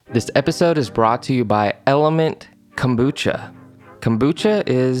This episode is brought to you by Element Kombucha. Kombucha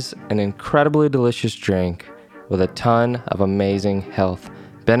is an incredibly delicious drink with a ton of amazing health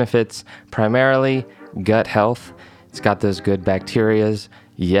benefits, primarily gut health. It's got those good bacterias.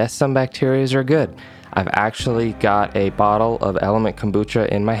 Yes, some bacterias are good. I've actually got a bottle of Element Kombucha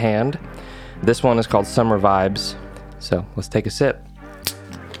in my hand. This one is called Summer Vibes. So let's take a sip.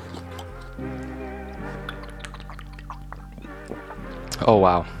 Oh,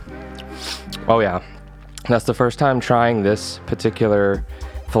 wow. Oh, yeah. That's the first time trying this particular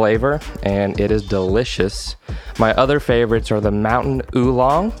flavor, and it is delicious. My other favorites are the Mountain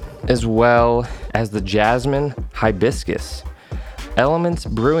Oolong, as well as the Jasmine Hibiscus. Element's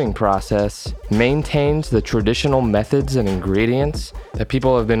brewing process maintains the traditional methods and ingredients that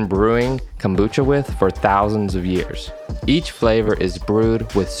people have been brewing kombucha with for thousands of years. Each flavor is brewed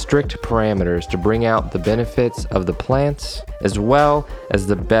with strict parameters to bring out the benefits of the plants as well as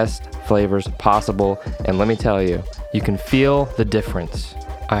the best flavors possible. And let me tell you, you can feel the difference.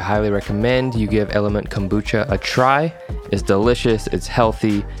 I highly recommend you give Element Kombucha a try. It's delicious, it's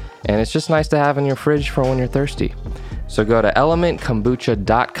healthy, and it's just nice to have in your fridge for when you're thirsty. So go to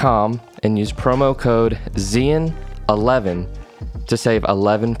elementkombucha.com and use promo code ZIAN11 to save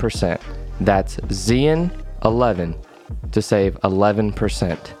 11%. That's ZIAN11 to save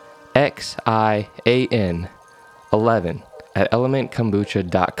 11%. XIAN 11 at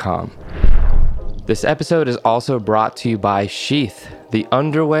elementkombucha.com. This episode is also brought to you by Sheath, the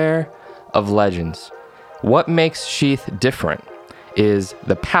underwear of legends. What makes Sheath different is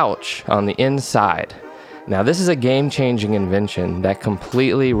the pouch on the inside. Now, this is a game-changing invention that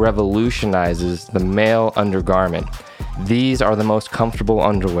completely revolutionizes the male undergarment. These are the most comfortable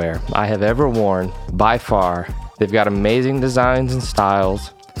underwear I have ever worn, by far. They've got amazing designs and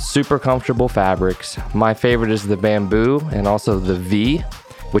styles, super comfortable fabrics. My favorite is the bamboo and also the V,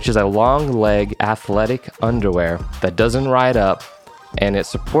 which is a long leg athletic underwear that doesn't ride up, and it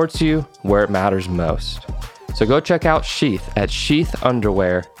supports you where it matters most. So go check out Sheath at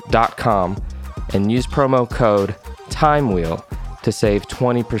sheathunderwear.com and use promo code TIMEWHEEL to save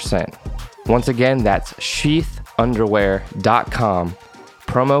 20%. Once again, that's sheathunderwear.com,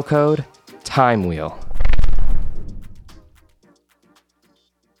 promo code TIMEWHEEL.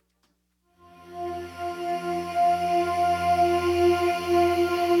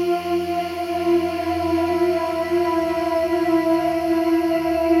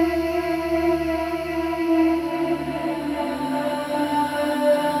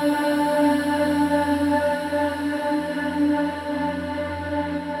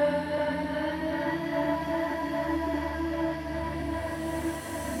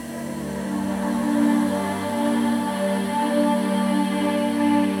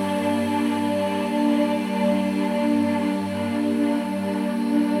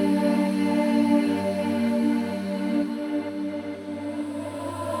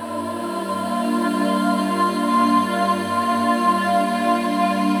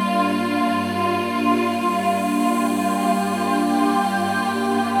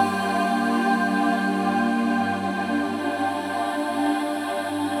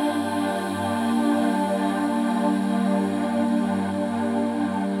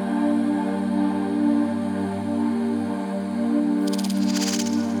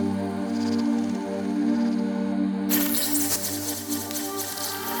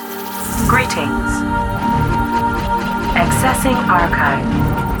 Greetings. Accessing archive.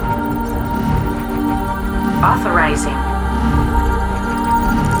 Authorizing.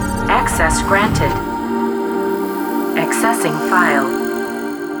 Access granted. Accessing file.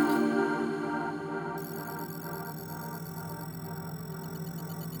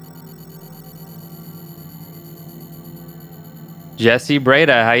 Jesse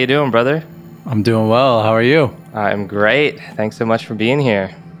Breda, how you doing, brother? I'm doing well. How are you? I'm great. Thanks so much for being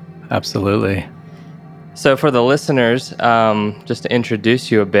here. Absolutely. So for the listeners, just to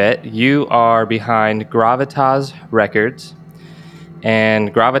introduce you a bit, you are behind Gravitas Records,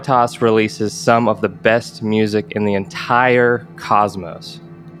 and Gravitas releases some of the best music in the entire cosmos.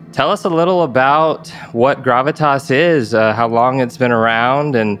 Tell us a little about what Gravitas is, how long it's been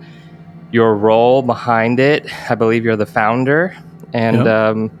around, and your role behind it. I believe you're the founder,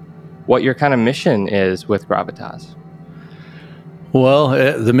 and what your kind of mission is with Gravitas. Well,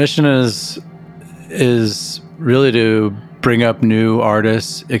 the mission is really to bring up new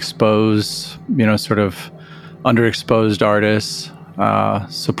artists, expose, sort of underexposed artists,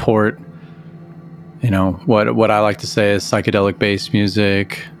 support, what I like to say is psychedelic bass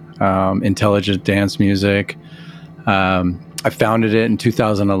music, intelligent dance music. I founded it in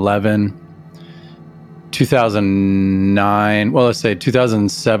 2011. 2009, well, let's say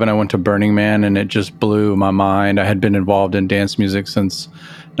 2007, I went to Burning Man, and it just blew my mind. I had been involved in dance music since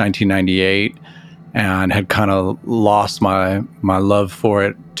 1998 and had kind of lost my love for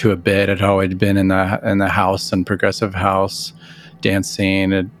it to a bit. I'd always been in the house and progressive house dance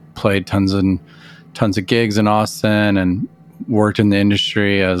scene. Had played tons of gigs in Austin and worked in the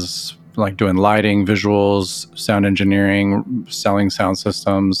industry as like doing lighting, visuals, sound engineering, selling sound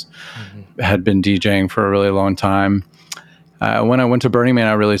systems. Had been DJing for a really long time. When I went to Burning Man,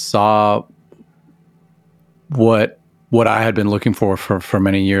 I really saw what I had been looking for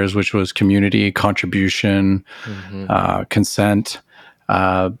many years, which was community, contribution, consent,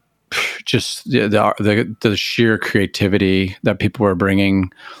 just the sheer creativity that people were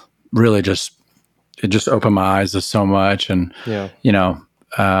bringing. Really, it just opened my eyes to so much, and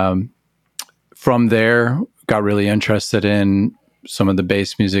from there, got really interested in some of the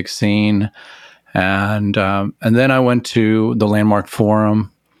bass music scene, and then I went to the Landmark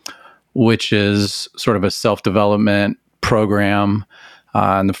Forum, which is sort of a self-development program.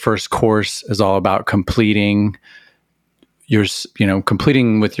 And the first course is all about completing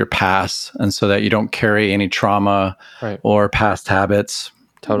with your past, and so that you don't carry any trauma or past habits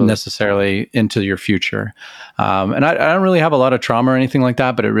necessarily into your future. And I don't really have a lot of trauma or anything like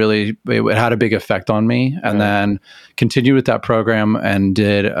that, but it had a big effect on me. And then continued with that program and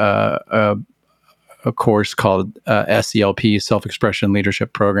did a course called SELP, Self-Expression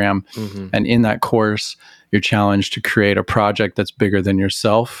Leadership Program. And in that course, you're challenged to create a project that's bigger than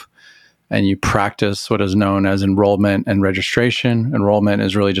yourself. And you practice what is known as enrollment and registration. Enrollment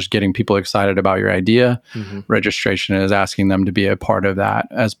is really just getting people excited about your idea. Registration is asking them to be a part of that.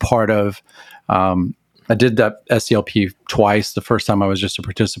 As part of, I did that SELP twice. The first time I was just a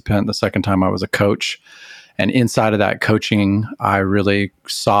participant. The second time I was a coach. And inside of that coaching, I really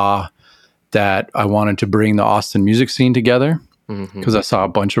saw that I wanted to bring the Austin music scene together, because I saw a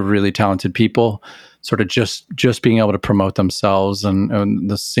bunch of really talented people sort of just being able to promote themselves, and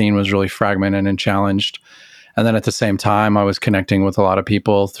the scene was really fragmented and challenged. And then at the same time, I was connecting with a lot of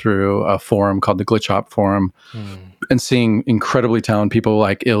people through a forum called the Glitch Hop Forum, and seeing incredibly talented people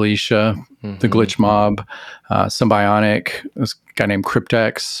like Elisha, the Glitch Mob, Symbionic, this guy named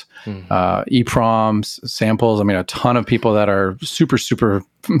Cryptex, EPROM, Samples. I mean, a ton of people that are super, super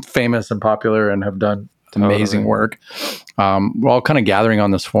famous and popular and have done amazing work. We're all kind of gathering on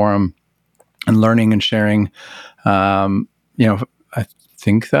this forum and learning and sharing. I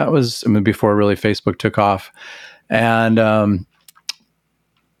think that was before really Facebook took off. And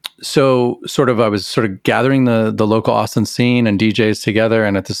so I was sort of gathering the local Austin scene and DJs together,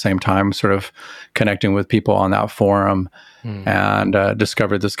 and at the same time sort of connecting with people on that forum, and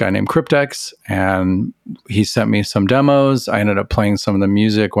discovered this guy named Cryptex, and he sent me some demos. I ended up playing some of the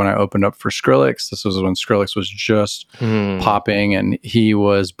music when I opened up for Skrillex. This was when Skrillex was just popping, and he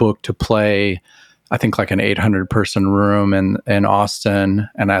was booked to play, I think, like an 800-person room in Austin.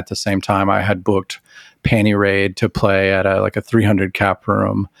 And at the same time, I had booked Panty Raid to play at a 300 cap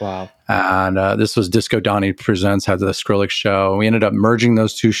room. Wow. And this was Disco Donnie Presents, had the Skrillex show. We ended up merging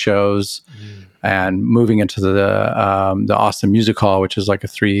those two shows and moving into the Austin Music Hall, which is like a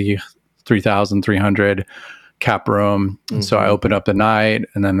 3,300 cap room. And so I opened up the night,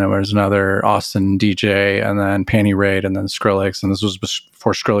 and then there was another Austin DJ, and then Panty Raid, and then Skrillex. And this was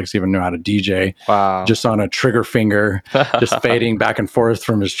before Skrillex even knew how to DJ. Wow. Just on a trigger finger, just fading back and forth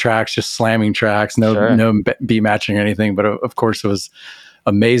from his tracks, just slamming tracks, no beat matching or anything. But of course, it was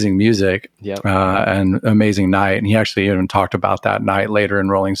amazing music. And amazing night. And he actually even talked about that night later in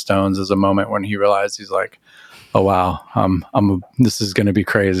Rolling Stones as a moment when he realized, he's like, oh wow, this is going to be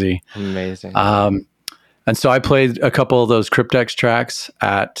crazy. Amazing. And so I played a couple of those Cryptex tracks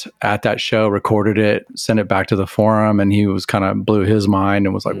at that show, recorded it, sent it back to the forum, and he was kind of blew his mind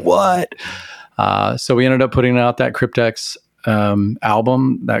and was like, what? So we ended up putting out that Cryptex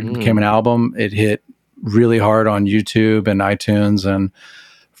album. That became an album. It hit really hard on YouTube and iTunes, and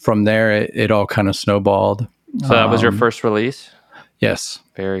from there it all kind of snowballed. So that was your first release? Yes.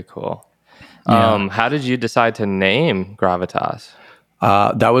 Very cool. Yeah. How did you decide to name Gravitas?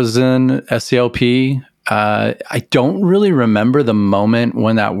 That was in SELP. I don't really remember the moment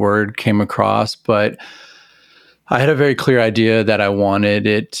when that word came across, but I had a very clear idea that I wanted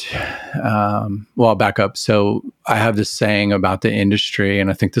it. I'll back up. So I have this saying about the industry, and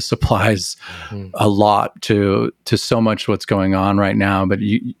I think this applies a lot to so much what's going on right now. But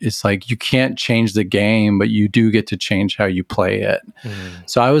it's like you can't change the game, but you do get to change how you play it.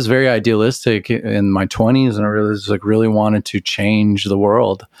 So I was very idealistic in my 20s, and I really wanted to change the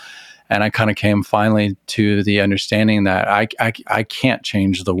world. And I kind of came finally to the understanding that I can't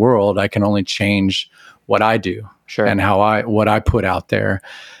change the world. I can only change what I do Sure. and what I put out there.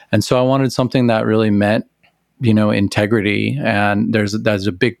 And so I wanted something that really meant, integrity. And that's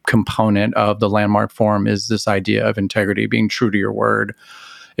a big component of the Landmark Forum, is this idea of integrity, being true to your word.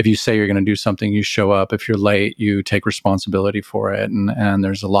 If you say you're going to do something, you show up. If you're late, you take responsibility for it. And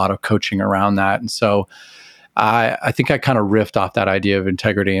there's a lot of coaching around that. And so I think I kind of riffed off that idea of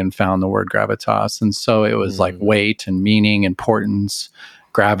integrity and found the word gravitas. And so it was like weight and meaning, importance,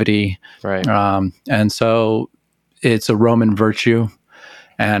 gravity. Right. And so it's a Roman virtue.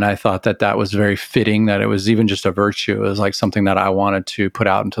 And I thought that was very fitting, that it was even just a virtue. It was like something that I wanted to put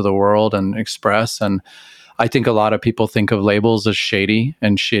out into the world and express. And I think a lot of people think of labels as shady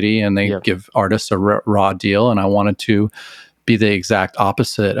and shitty, and they give artists a raw deal. And I wanted to be the exact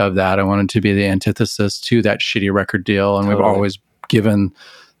opposite of that. I wanted to be the antithesis to that shitty record deal. And we've always given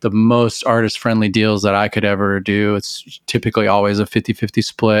the most artist-friendly deals that I could ever do. It's typically always a 50-50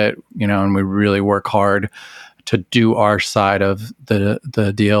 split, and we really work hard to do our side of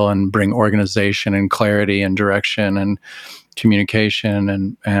the deal and bring organization and clarity and direction and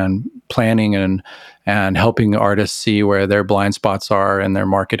communication and planning and helping artists see where their blind spots are in their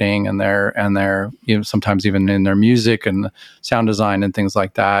marketing and their sometimes even in their music and sound design and things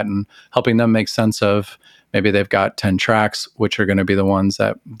like that, and helping them make sense of maybe they've got 10 tracks, which are going to be the ones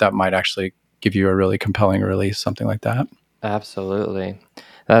that might actually give you a really compelling release, something like that. Absolutely.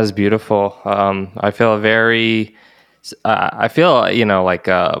 That is beautiful. I feel like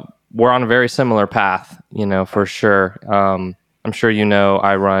we're on a very similar path, for sure. I'm sure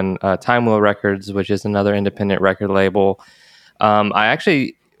I run Time Wheel Records, which is another independent record label. I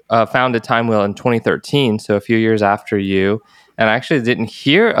actually founded Time Wheel in 2013, so a few years after you, and I actually didn't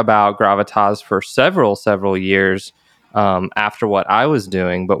hear about Gravitas for several years after what I was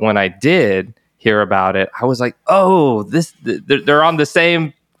doing. But when I did hear about it, I was like, oh, they're on the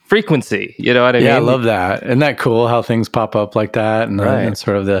same frequency. You know what I mean? Yeah, I love that. Isn't that cool how things pop up like that? And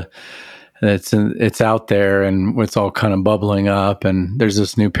sort of it's out there and it's all kind of bubbling up. And there's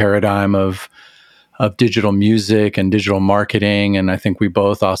this new paradigm of digital music and digital marketing. And I think we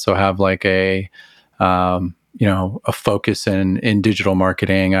both also have like a focus in digital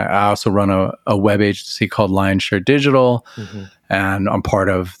marketing. I also run a web agency called Lionshare Digital. Mm-hmm. And I'm part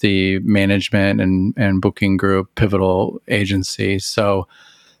of the management and booking group, Pivotal Agency. So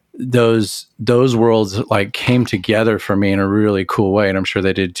those worlds like came together for me in a really cool way, and I'm sure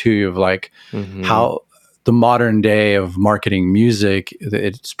they did too, of like how the modern day of marketing music,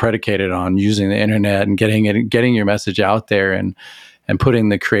 it's predicated on using the internet and getting your message out there and putting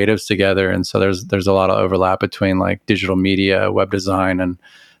the creatives together. And so there's a lot of overlap between like digital media, web design, and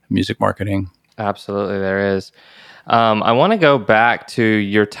music marketing. Absolutely, there is. I want to go back to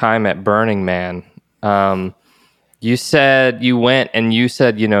your time at Burning Man. You said you went and you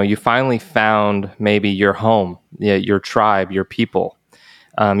said, you finally found maybe your home, your tribe, your people.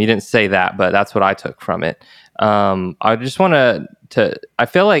 You didn't say that, but that's what I took from it. I just want I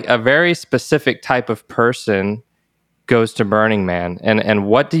feel like a very specific type of person goes to Burning Man. And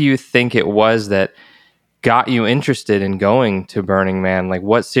what do you think it was that got you interested in going to Burning Man? Like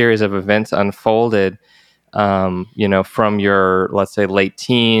what series of events unfolded, from your, let's say, late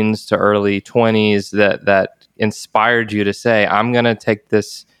teens to early 20s that inspired you to say, I'm going to take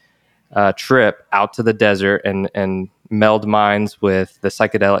this trip out to the desert and meld minds with the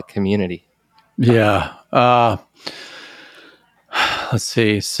psychedelic community? Yeah. Let's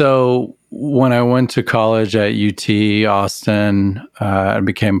see. So when I went to college at UT Austin, I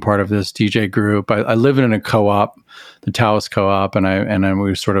became part of this DJ group. I lived in a co-op, the Taos Co-op, and we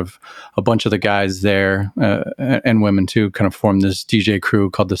were sort of a bunch of the guys there and women too, kind of formed this DJ crew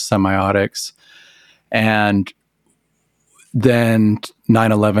called the Semiotics. And then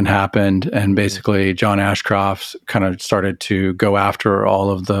 9/11 happened, and basically John Ashcroft kind of started to go after all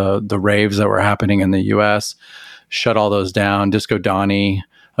of the raves that were happening in the U.S., shut all those down. Disco Donnie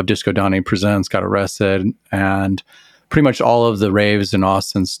of Disco Donnie Presents got arrested, and pretty much all of the raves in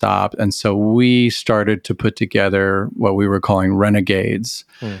Austin stopped. And so we started to put together what we were calling Renegades.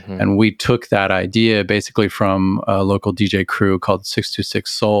 Mm-hmm. And we took that idea basically from a local DJ crew called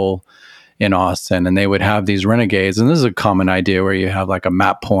 626 Soul in Austin, and they would have these renegades. And this is a common idea where you have like a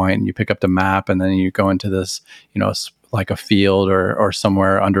map point, and you pick up the map, and then you go into this, like a field or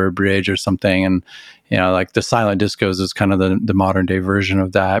somewhere under a bridge or something. And, like the silent discos is kind of the modern day version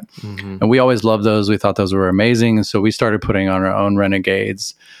of that. Mm-hmm. And we always loved those. We thought those were amazing. And so we started putting on our own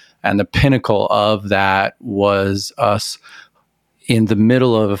renegades. And the pinnacle of that was us in the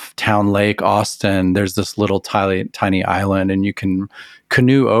middle of Town Lake, Austin. There's this little tiny island, and you can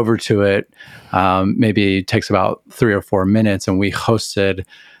canoe over to it. Maybe it takes about 3 or 4 minutes. And we hosted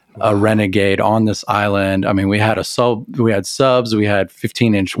a renegade on this island. I mean, we had subs, we had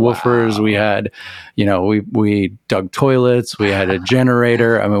 15-inch woofers, we had, we dug toilets, we had a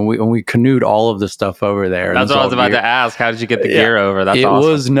generator. I mean, we canoed all of the stuff over there. That's what I was about to ask. How did you get the gear over? That's awesome.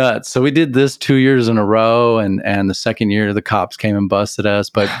 It was nuts. So we did this 2 years in a row, and the second year the cops came and busted us.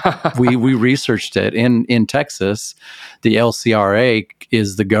 But we researched it in Texas. The LCRA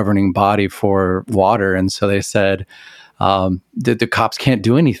is the governing body for water, and so they said, the cops can't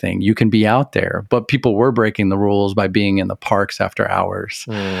do anything. You can be out there, but people were breaking the rules by being in the parks after hours.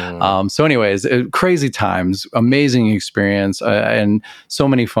 So anyways, crazy times, amazing experience, and so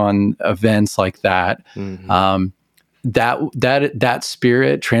many fun events like that. That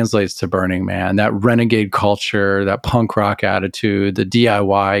spirit translates to Burning Man, that renegade culture, that punk rock attitude, the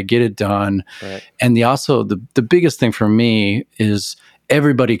DIY, get it done. Right. And the biggest thing for me is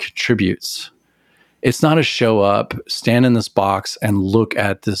everybody contributes. It's not a show up, stand in this box and look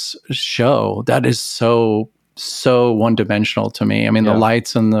at this show. That is so one-dimensional to me. I mean, the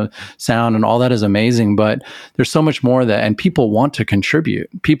lights and the sound and all that is amazing, but there's so much more and people want to contribute.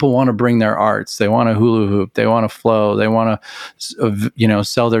 People want to bring their arts. They want to hula hoop. They want to flow. They want to,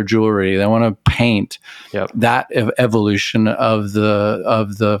 sell their jewelry. They want to paint. That evolution of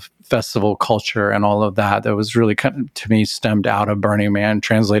the festival culture and all of that was really kind of, to me, stemmed out of Burning Man,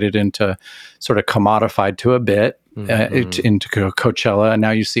 translated into sort of commodified to a bit into Coachella. And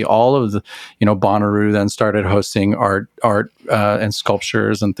now you see all of the, Bonnaroo then started hosting art and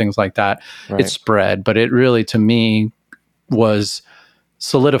sculptures and things like that. Right. It spread, but it really, to me, was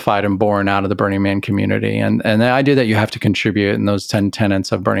solidified and born out of the Burning Man community. And the idea that you have to contribute in those 10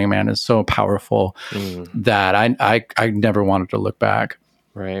 tenets of Burning Man is so powerful that I never wanted to look back.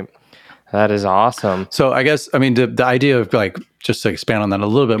 Right. That is awesome. So I guess, the idea of, like, just to expand on that a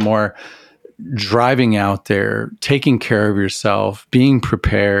little bit more, driving out there, taking care of yourself, being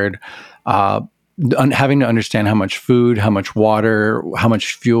prepared, having to understand how much food, how much water, how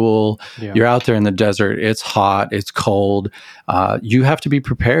much fuel. You're out there in the desert. It's hot. It's cold. You have to be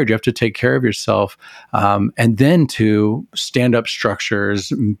prepared. You have to take care of yourself. And then to stand up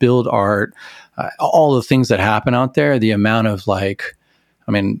structures, build art, all the things that happen out there, the amount of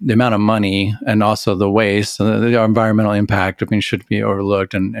the amount of money and also the waste and the environmental impact, shouldn't be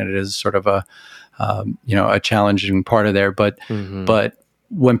overlooked. And it is sort of a challenging part of there. But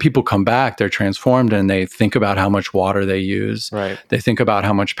when people come back, they're transformed and they think about how much water they use. Right. They think about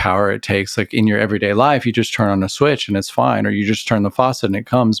how much power it takes. Like in your everyday life, you just turn on a switch and it's fine, or you just turn the faucet and it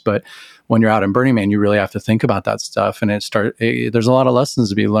comes. But when you're out in Burning Man, you really have to think about that stuff. And there's a lot of lessons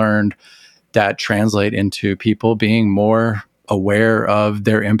to be learned that translate into people being more aware of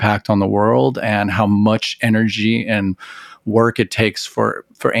their impact on the world and how much energy and work it takes for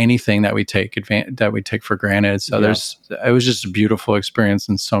anything that we take for granted. So it was just a beautiful experience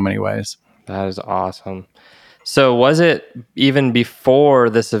in so many ways. That is awesome. So was it even before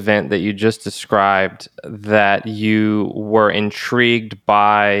this event that you just described that you were intrigued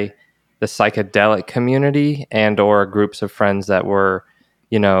by the psychedelic community and or groups of friends that were,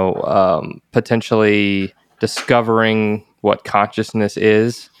 potentially discovering what consciousness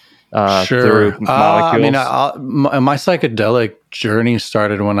is through molecules? My psychedelic journey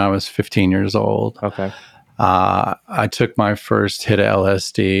started when I was 15 years old. Okay. I took my first hit of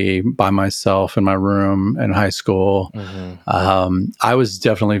LSD by myself in my room in high school. I was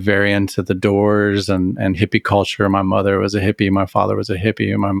definitely very into the Doors and hippie culture. My mother was a hippie. My father was a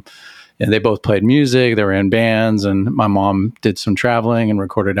hippie. And they both played music. They were in bands, and my mom did some traveling and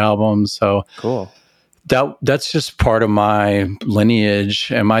recorded albums. So cool. That's just part of my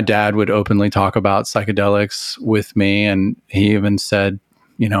lineage. And my dad would openly talk about psychedelics with me. And he even said,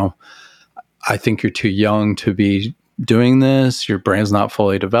 I think you're too young to be doing this. Your brain's not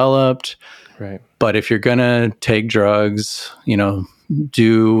fully developed. Right. But if you're going to take drugs,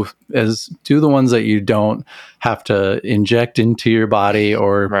 do the ones that you don't have to inject into your body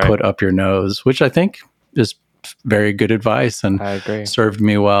or put up your nose, which I think is very good advice and I agree. Served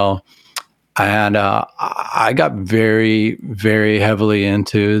me well. And I got very, very heavily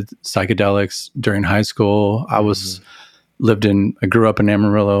into psychedelics during high school. I grew up in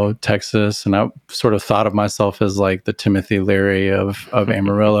Amarillo, Texas, and I sort of thought of myself as like the Timothy Leary of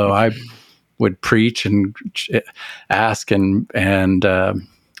Amarillo. I would preach and ask and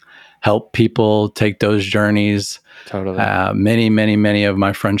help people take those journeys. Totally. Many, many, many of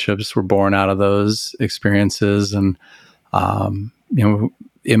my friendships were born out of those experiences. And,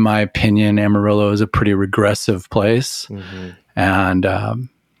 in my opinion, Amarillo is a pretty regressive place. And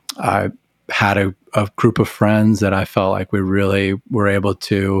I had a group of friends that I felt like we really were able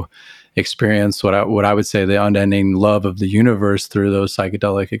to experience what I would say the unending love of the universe through those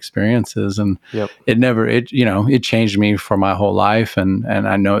psychedelic experiences. And it changed me for my whole life. And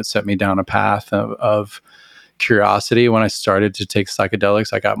I know it set me down a path of curiosity. When I started to take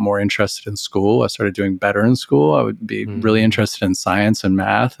psychedelics, I got more interested in school. I started doing better in school. I would be really interested in science and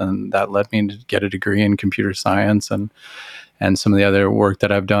math, and that led me to get a degree in computer science and some of the other work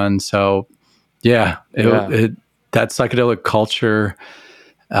that I've done. So that psychedelic culture,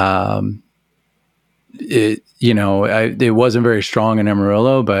 it wasn't very strong in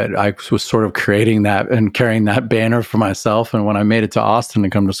Amarillo, but I was sort of creating that and carrying that banner for myself. And when I made it to Austin to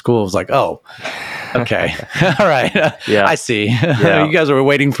come to school, I was like, oh, okay. All right. I see. Yeah. You guys were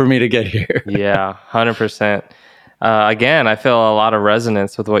waiting for me to get here. Yeah, 100%. Again, I feel a lot of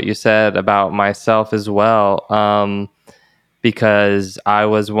resonance with what you said about myself as well, because I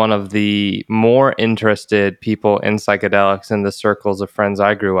was one of the more interested people in psychedelics in the circles of friends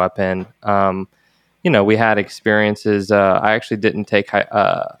I grew up in. We had experiences. I actually didn't take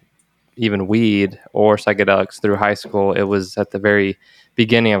even weed or psychedelics through high school. It was at the very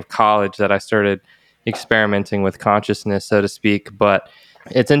beginning of college that I started experimenting with consciousness, so to speak. But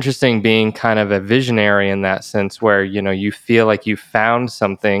it's interesting being kind of a visionary in that sense, where you feel like you found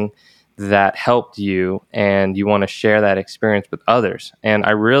something that helped you and you want to share that experience with others. And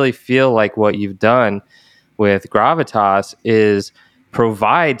I really feel like what you've done with Gravitas is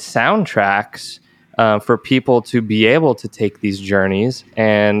provide soundtracks for people to be able to take these journeys.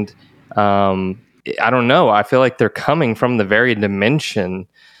 And I don't know, I feel like they're coming from the very dimension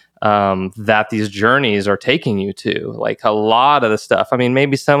that these journeys are taking you to. Like a lot of the stuff, I mean,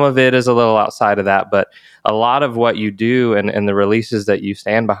 maybe some of it is a little outside of that, but a lot of what you do and the releases that you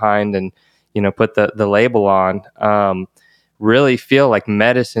stand behind and, put the label on, really feel like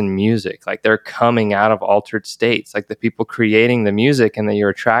medicine music. Like they're coming out of altered states. Like the people creating the music and that you're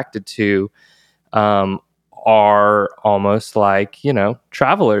attracted to, are almost like,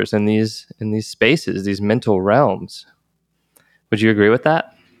 travelers in these spaces, these mental realms. Would you agree with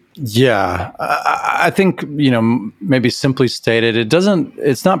that? Yeah, I think, maybe simply stated,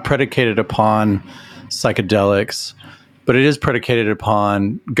 it's not predicated upon psychedelics, but it is predicated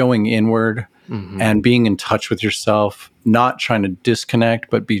upon going inward and being in touch with yourself, not trying to disconnect,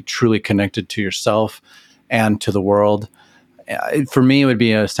 but be truly connected to yourself and to the world. For me, it would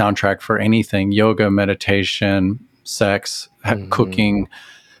be a soundtrack for anything: yoga, meditation, sex, cooking,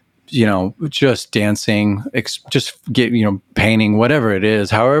 just dancing, painting, whatever it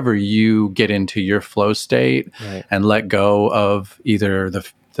is, however you get into your flow state and let go of either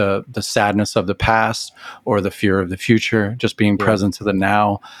the sadness of the past or the fear of the future, just being present to the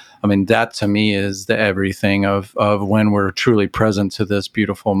now. I mean, that to me is the everything of when we're truly present to this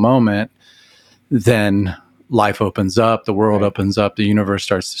beautiful moment, then life opens up, the world opens up, the universe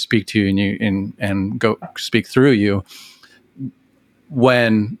starts to speak to you and go speak through you.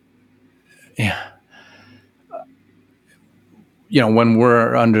 When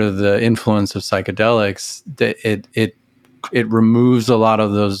we're under the influence of psychedelics, it removes a lot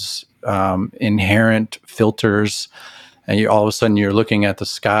of those inherent filters, and all of a sudden you're looking at the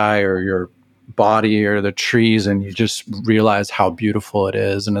sky or your body or the trees, and you just realize how beautiful it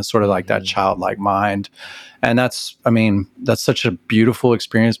is. And it's sort of like that childlike mind. And that's such a beautiful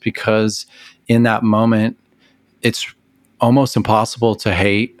experience, because in that moment, it's almost impossible to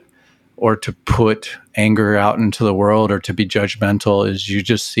hate or to put anger out into the world or to be judgmental. Is you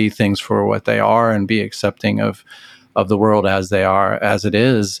just see things for what they are and be accepting of the world as they are, as it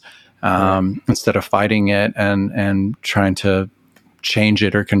is, instead of fighting it and trying to change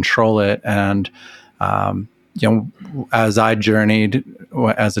it or control it. And, as I journeyed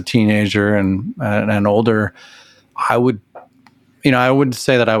as a teenager and older, I would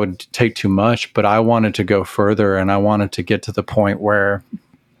say that I would take too much, but I wanted to go further, and I wanted to get to the point where,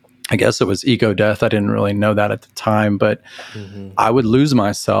 I guess it was ego death. I didn't really know that at the time, but I would lose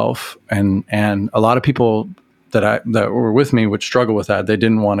myself. And a lot of people that were with me would struggle with that. They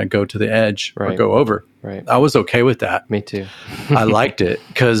didn't want to go to the edge or go over. Right. I was okay with that. Me too. I liked it,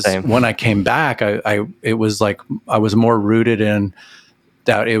 because when I came back, it was like I was more rooted in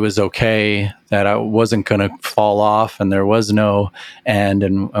that it was okay, that I wasn't going to fall off, and there was no end.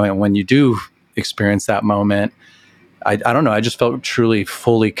 And when you do experience that moment, I don't know, I just felt truly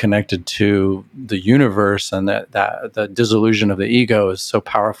fully connected to the universe, and that the dissolution of the ego is so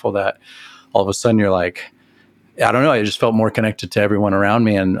powerful that all of a sudden you're like, I don't know, I just felt more connected to everyone around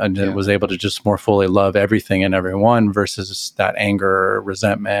me, and was able to just more fully love everything and everyone, versus that anger or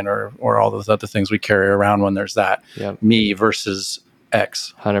resentment or all those other things we carry around when there's that me versus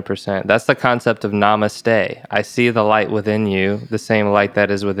X. 100%. That's the concept of namaste. I see the light within you, the same light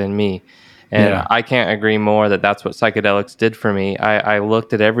that is within me. And I can't agree more that that's what psychedelics did for me. I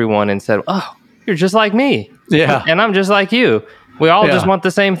looked at everyone and said, oh, you're just like me. Yeah. And I'm just like you. We all just want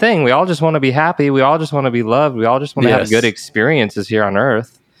the same thing. We all just want to be happy. We all just want to be loved. We all just want to have good experiences here on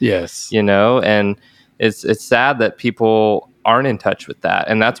earth. Yes. And it's sad that people aren't in touch with that.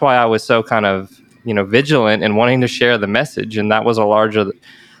 And that's why I was so kind of, vigilant and wanting to share the message. And that was a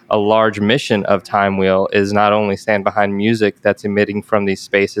large mission of Time Wheel, is not only stand behind music that's emitting from these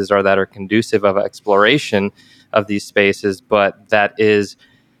spaces or that are conducive of exploration of these spaces, but that is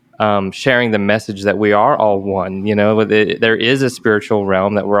sharing the message that we are all one. There is a spiritual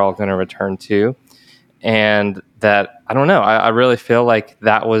realm that we're all going to return to. And that, I don't know, I really feel like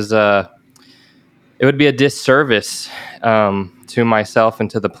that was it would be a disservice to myself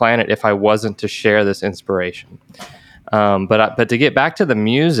and to the planet if I wasn't to share this inspiration. But to get back to the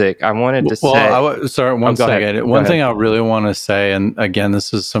music, I wanted to say... Sorry, one second. One thing I really want to say, and again,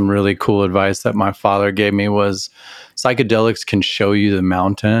 this is some really cool advice that my father gave me, was psychedelics can show you the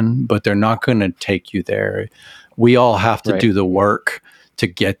mountain, but they're not going to take you there. We all have to do the work to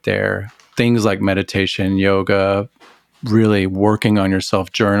get there. Things like meditation, yoga, really working on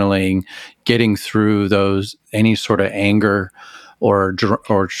yourself, journaling, getting through any sort of anger or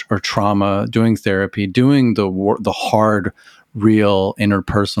trauma, doing therapy, doing the hard, real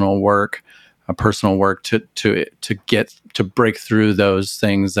interpersonal work, personal work to break through those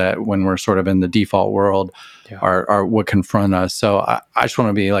things that, when we're sort of in the default world, are what confront us. So I just want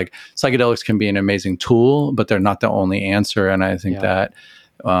to be like, psychedelics can be an amazing tool, but they're not the only answer. And I think that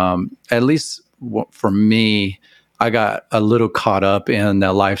at least for me, I got a little caught up in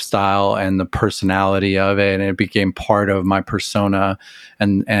the lifestyle and the personality of it, and it became part of my persona.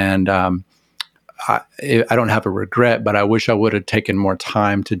 And I don't have a regret, but I wish I would have taken more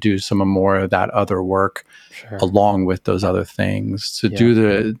time to do some more of that other work along with those other things, to do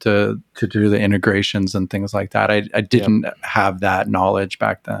the integrations and things like that. I didn't have that knowledge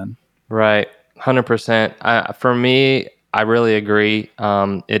back then. Right. 100%. For me, I really agree.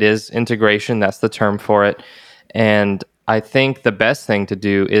 It is integration. That's the term for it. And I think the best thing to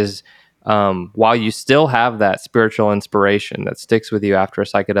do is, while you still have that spiritual inspiration that sticks with you after a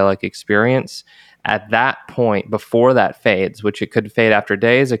psychedelic experience, at that point, before that fades, which it could fade after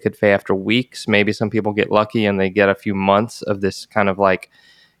days, it could fade after weeks. Maybe some people get lucky and they get a few months of this kind of like,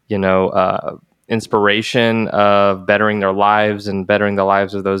 inspiration of bettering their lives and bettering the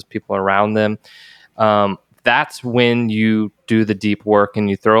lives of those people around them. That's when you do the deep work and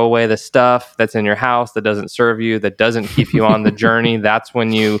you throw away the stuff that's in your house that doesn't serve you, that doesn't keep you on the journey. That's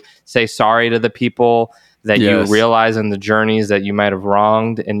when you say sorry to the people that you realize in the journeys that you might have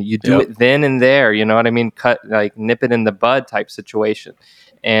wronged, and you do it then and there. You know what I mean? Nip it in the bud type situation.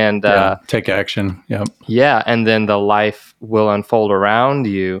 And take action. Yeah. And then the life will unfold around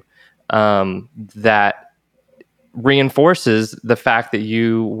you that reinforces the fact that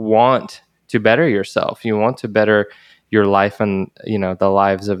you want to better yourself. You want to better your life and, the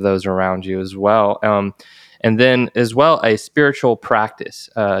lives of those around you as well. And then as well, a spiritual practice,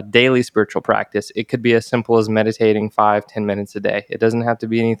 daily spiritual practice. It could be as simple as meditating 5-10 minutes a day. It doesn't have to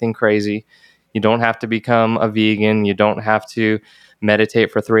be anything crazy. You don't have to become a vegan. You don't have to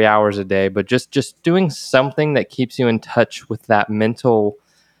meditate for 3 hours a day, but just doing something that keeps you in touch with that mental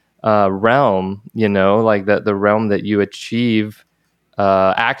realm, like the realm that you achieve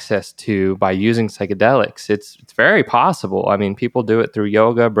access to by using psychedelics. It's very possible. I mean, people do it through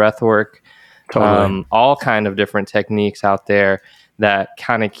yoga, breath work, all kind of different techniques out there that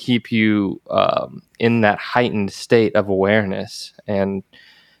kind of keep you in that heightened state of awareness. And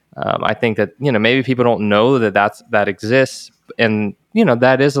I think that, maybe people don't know that exists. And,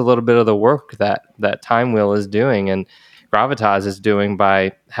 that is a little bit of the work that Time Wheel is doing and Gravitas is doing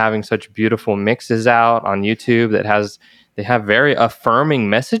by having such beautiful mixes out on YouTube they have very affirming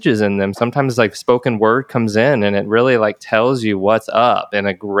messages in them. Sometimes like spoken word comes in and it really like tells you what's up in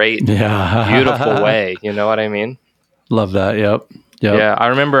a great, beautiful way. You know what I mean? Love that. Yep. Yeah. I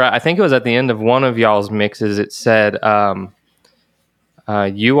remember, I think it was at the end of one of y'all's mixes, it said,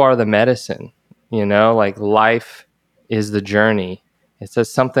 you are the medicine, like life is the journey. It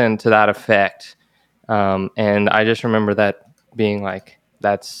says something to that effect. And I just remember that being like,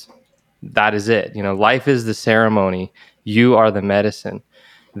 that is it. Life is the ceremony. You are the medicine.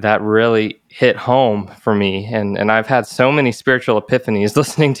 That really hit home for me. And I've had so many spiritual epiphanies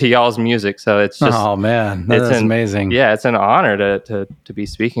listening to y'all's music. So it's just, oh man, that's amazing. Yeah. It's an honor to be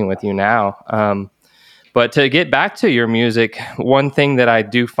speaking with you now. But to get back to your music, one thing that I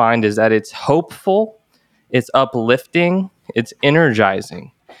do find is that it's hopeful, it's uplifting, It's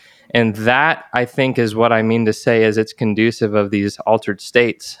energizing. And that, I think, is what I mean to say is it's conducive of these altered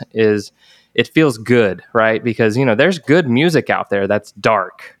states, is it feels good, right? Because, there's good music out there that's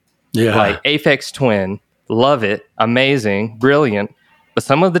dark. Yeah. Like Aphex Twin, love it, amazing, brilliant. But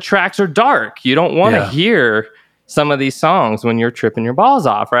some of the tracks are dark. You don't want to hear some of these songs when you're tripping your balls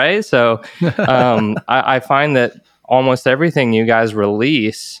off, right? So I find that almost everything you guys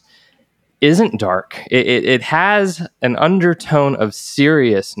release isn't dark. It has an undertone of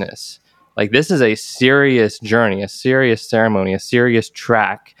seriousness. Like, this is a serious journey, a serious ceremony, a serious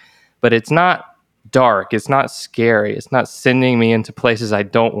track, but it's not dark. It's not scary. It's not sending me into places I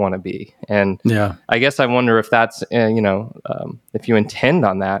don't want to be. And I guess I wonder if that's, if you intend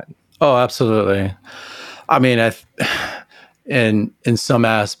on that. Oh, absolutely. I mean, in some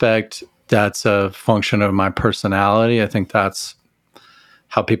aspect, that's a function of my personality. I think that's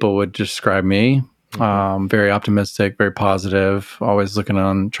how people would describe me. Very optimistic, very positive, always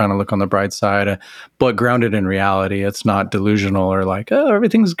trying to look on the bright side, but grounded in reality. It's not delusional or like, oh,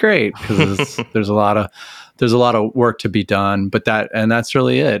 everything's great, because there's a lot of work to be done. But that's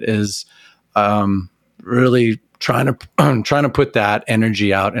really it, is really trying to put that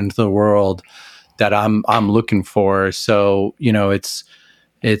energy out into the world that I'm looking for. So, it's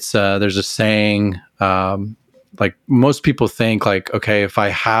there's a saying, like, most people think like, okay, if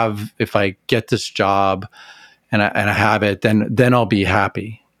I get this job and I have it, then I'll be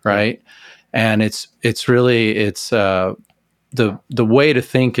happy. Right. And it's the way to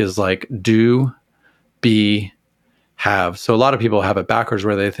think is like, do, be, have. So a lot of people have it backwards,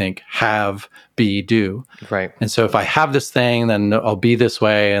 where they think have, be, do. Right. And so if I have this thing, then I'll be this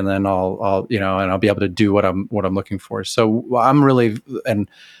way, and then I'll and I'll be able to do what I'm looking for. So I'm really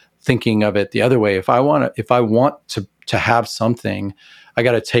thinking of it the other way. If I want to have something, I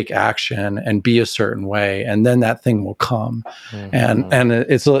got to take action and be a certain way, and then that thing will come. Mm-hmm. And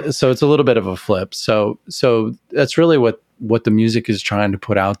it's a little bit of a flip. So that's really what the music is trying to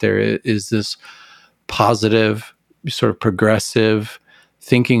put out there, is this positive, sort of progressive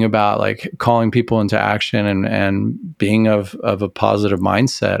thinking about, like, calling people into action and being of a positive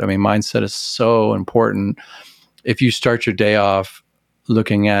mindset. I mean, mindset is so important. If you start your day off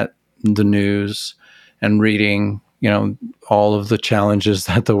looking at the news and reading, all of the challenges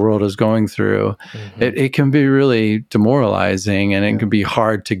that the world is going through, it can be really demoralizing, and it can be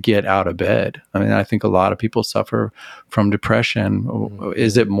hard to get out of bed. I mean, I think a lot of people suffer from depression.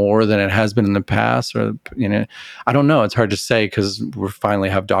 Is it more than it has been in the past? Or, I don't know. It's hard to say, because we finally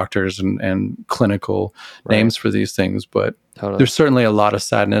have doctors and clinical names for these things, but there's certainly a lot of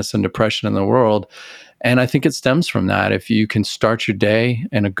sadness and depression in the world. And I think it stems from that. If you can start your day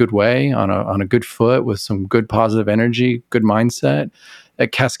in a good way, on a good foot, with some good positive energy, good mindset,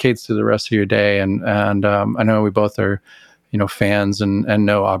 it cascades through the rest of your day. And I know we both are, fans and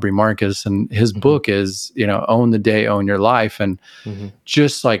know Aubrey Marcus, and his book is, Own the Day, Own Your Life. And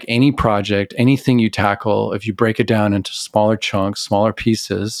just like any project, anything you tackle, if you break it down into smaller chunks, smaller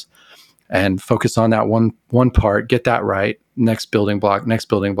pieces, and focus on that one part, get that right, next building block, next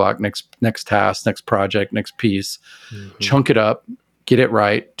task, next project, next piece, chunk it up, get it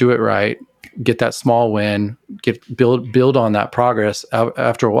right, do it right, get that small win, build on that progress.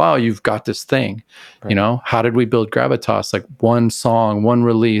 After a while, you've got this thing. Right. How did we build Gravitas? Like, one song, one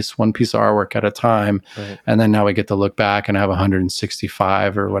release, one piece of artwork at a time. Right. And then now we get to look back and have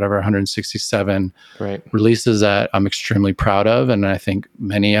 165 or whatever, 167 releases that I'm extremely proud of. And I think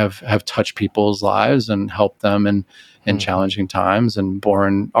many have touched people's lives and helped them in challenging times, and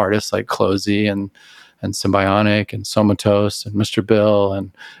born artists like Closey and Symbionic and Somatos and Mr. Bill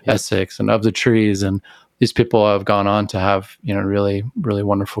and Essex and Of the Trees, and these people have gone on to have really, really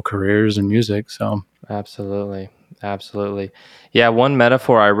wonderful careers in music. So absolutely. Yeah, one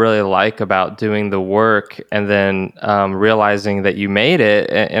metaphor I really like about doing the work and then realizing that you made it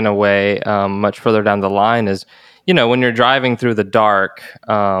in a way much further down the line is, when you're driving through the dark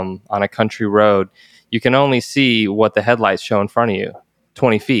on a country road, you can only see what the headlights show in front of you,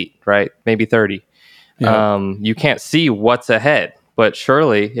 20 feet, right? Maybe 30. Yeah. You can't see what's ahead, but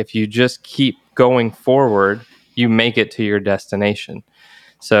surely if you just keep going forward, you make it to your destination.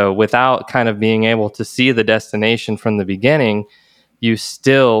 So without kind of being able to see the destination from the beginning, you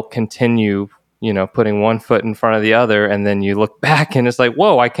still continue, putting one foot in front of the other, and then you look back and it's like,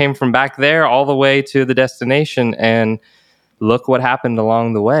 whoa, I came from back there all the way to the destination, and look what happened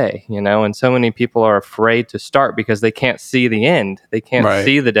along the way, and so many people are afraid to start because they can't see the end. They can't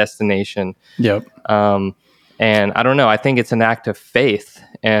see the destination. Yep. And I don't know, I think it's an act of faith.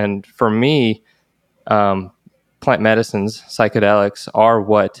 And for me, plant medicines, psychedelics are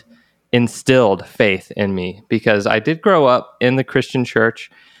what instilled faith in me, because I did grow up in the Christian church.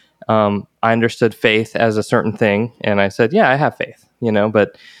 I understood faith as a certain thing, and I said, yeah, I have faith,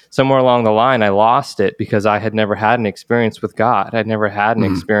 but somewhere along the line, I lost it because I had never had an experience with God. I'd never had an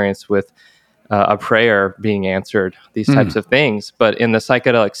experience with a prayer being answered, these types of things. But in the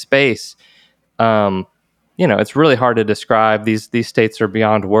psychedelic space, it's really hard to describe. These states are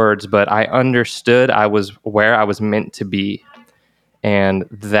beyond words, but I understood I was where I was meant to be, and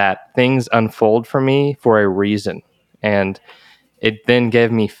that things unfold for me for a reason. And it then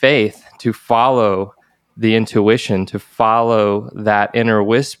gave me faith to follow the intuition, to follow that inner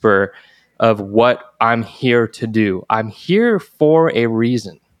whisper of what I'm here to do. I'm here for a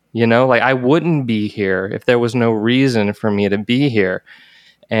reason. Like, I wouldn't be here if there was no reason for me to be here.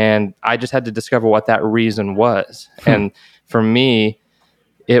 And I just had to discover what that reason was. And for me,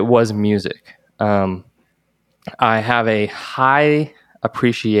 it was music. I have a high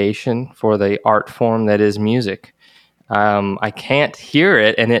appreciation for the art form that is music. I can't hear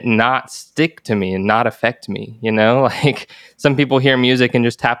it and it not stick to me and not affect me. Like, some people hear music and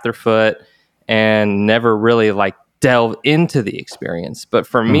just tap their foot and never really like delve into the experience. But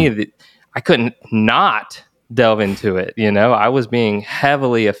for me, I couldn't not delve into it. I was being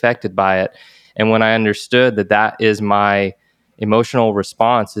heavily affected by it. And when I understood that is my emotional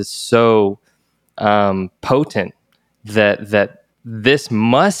response is so potent, that this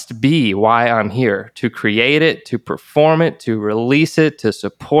must be why I'm here, to create it, to perform it, to release it, to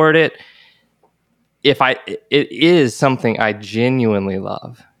support it. It is something I genuinely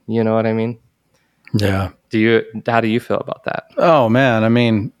love. You know what I mean? Yeah. How do you feel about that? Oh man. I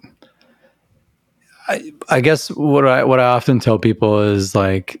mean, I guess what I often tell people is,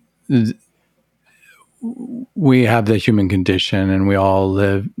 like, we have the human condition, and we all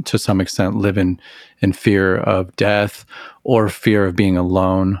to some extent live in fear of death or fear of being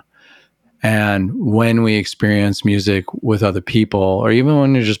alone. And when we experience music with other people, or even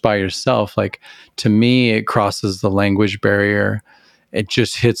when you're just by yourself, like, to me, it crosses the language barrier. It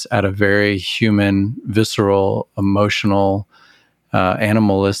just hits at a very human, visceral, emotional,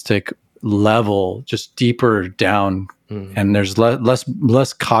 animalistic level, just deeper down. And there's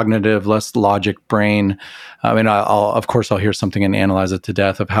less cognitive, less logic brain. I mean, of course I'll hear something and analyze it to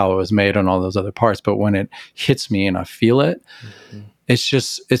death of how it was made and all those other parts. But when it hits me and I feel it, it's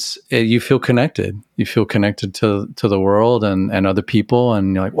just, you feel connected. You feel connected to the world and other people.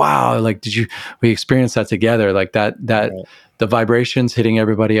 And you're like, wow, like, we experienced that together. Like that, right. The vibrations hitting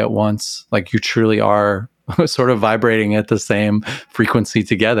everybody at once, like, you truly are sort of vibrating at the same frequency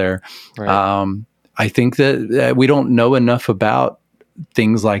together. Right. I think that we don't know enough about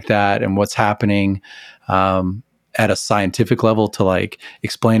things like that and what's happening at a scientific level to, like,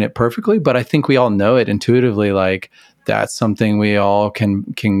 explain it perfectly. But I think we all know it intuitively. Like, that's something we all can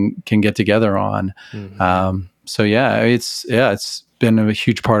get together on. So yeah, it's been a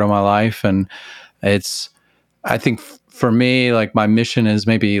huge part of my life, and I think for me, like, my mission is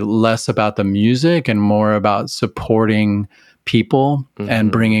maybe less about the music and more about supporting people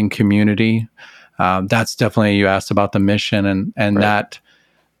and bringing community. That's definitely, you asked about the mission, and right.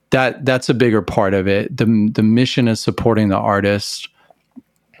 that's a bigger part of it. The mission is supporting the artist,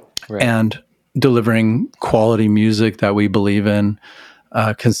 right. and delivering quality music that we believe in,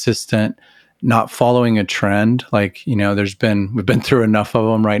 consistent, not following a trend. Like, we've been through enough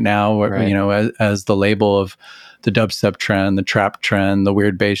of them right now where, right. As the label of the dubstep trend, the trap trend, the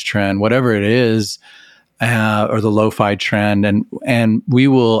weird bass trend, whatever it is, or the lo-fi trend. And we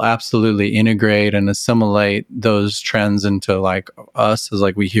will absolutely integrate and assimilate those trends into, like, us, as,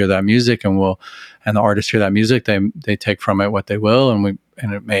 like, we hear that music and the artists hear that music, they take from it what they will, and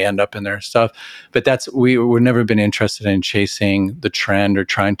it may end up in their stuff. But we've never been interested in chasing the trend or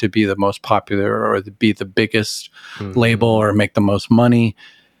trying to be the most popular or be the biggest label or make the most money.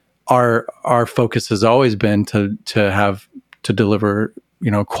 Our focus has always been to deliver,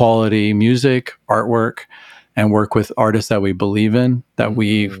 quality music, artwork, and work with artists that we believe in, that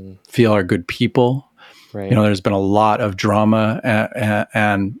we feel are good people. Right. There's been a lot of drama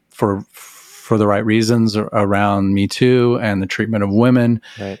and for the right reasons around Me Too and the treatment of women,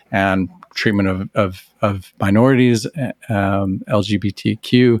 right. and treatment of minorities,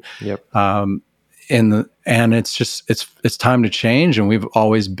 LGBTQ. Yep. And it's time to change, and we've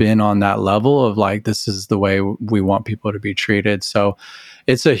always been on that level of, like, this is the way we want people to be treated. So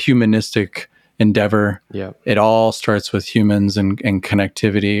it's a humanistic endeavor. Yeah, it all starts with humans and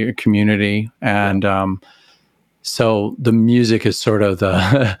connectivity, community, and so the music is sort of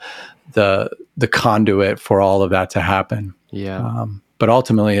the conduit for all of that to happen. Yeah, but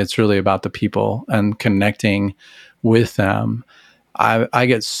ultimately, it's really about the people and connecting with them. I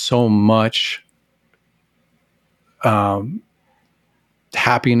get so much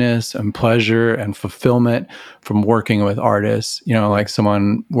happiness and pleasure and fulfillment from working with artists. Like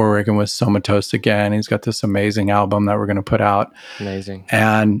someone we're working with, Somatos again. He's got this amazing album that we're going to put out. Amazing.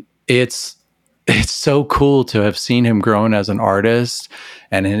 And it's so cool to have seen him grown as an artist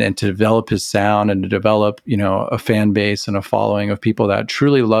and to develop his sound and to develop, a fan base and a following of people that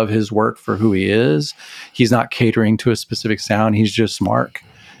truly love his work for who he is. He's not catering to a specific sound. He's just Mark.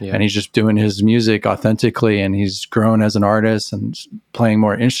 Yeah. And he's just doing his music authentically, and he's grown as an artist and playing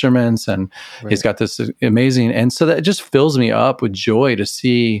more instruments, and he's got this amazing, and so that just fills me up with joy to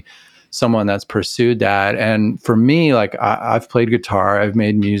see someone that's pursued that. And for me, like I've played guitar, I've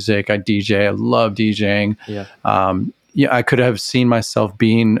made music, I DJ, I love DJing. Yeah. I could have seen myself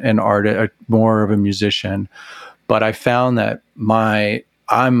being an artist, more of a musician, but I found that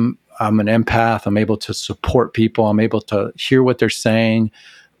I'm an empath. I'm able to support people. I'm able to hear what they're saying,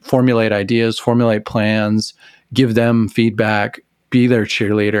 formulate ideas, formulate plans, give them feedback, be their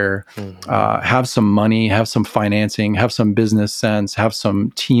cheerleader, have some money, have some financing, have some business sense, have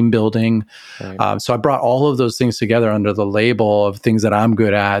some team building. Right. So I brought all of those things together under the label of things that I'm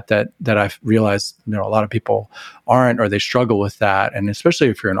good at that I've realized, a lot of people aren't, or they struggle with that. And especially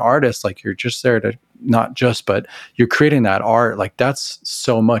if you're an artist, like you're just there to but you're creating that art, like that's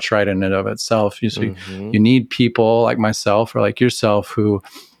so much right in and of itself. You need people like myself or like yourself who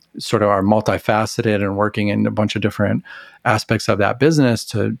sort of are multifaceted and working in a bunch of different aspects of that business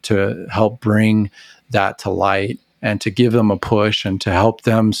to help bring that to light and to give them a push and to help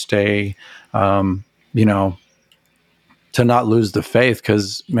them stay, to not lose the faith.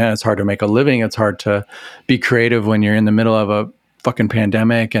 Because, man, it's hard to make a living. It's hard to be creative when you're in the middle of a fucking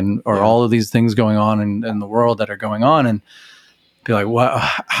pandemic or all of these things going on in the world that are going on, and be like, what?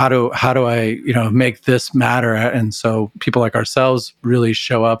 How do I, make this matter? And so people like ourselves really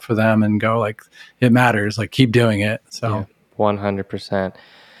show up for them and go like, it matters. Like, keep doing it. So 100%.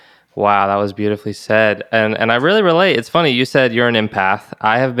 Wow, that was beautifully said. And I really relate. It's funny you said you're an empath.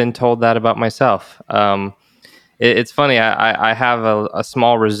 I have been told that about myself. It's funny. I have a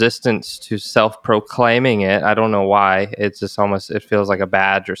small resistance to self-proclaiming it. I don't know why. It's just it feels like a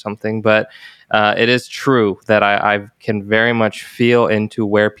badge or something. But it is true that I can very much feel into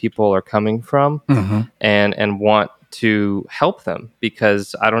where people are coming from and want to help them,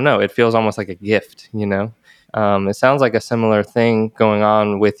 because I don't know. It feels almost like a gift, It sounds like a similar thing going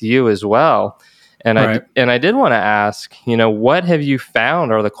on with you as well. And I did want to ask, what have you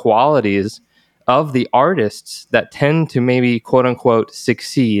found are the qualities of the artists that tend to maybe quote unquote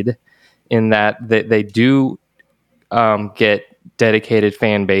succeed in that they do get dedicated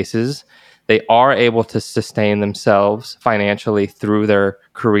fan bases. They are able to sustain themselves financially through their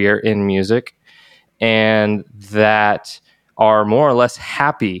career in music, and that are more or less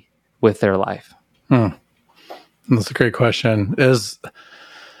happy with their life. That's a great question. It's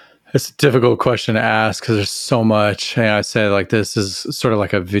a difficult question to ask because there's so much. I say like this is sort of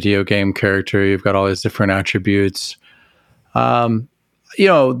like a video game character. You've got all these different attributes.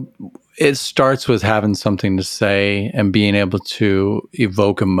 It starts with having something to say and being able to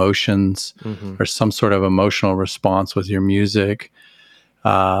evoke emotions or some sort of emotional response with your music.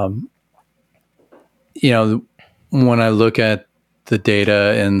 When I look at the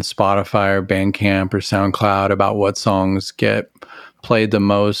data in Spotify or Bandcamp or SoundCloud about what songs get played the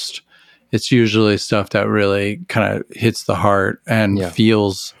most, it's usually stuff that really kind of hits the heart and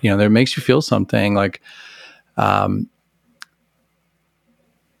feels, that makes you feel something. Like,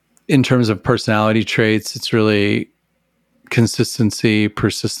 in terms of personality traits, it's really consistency,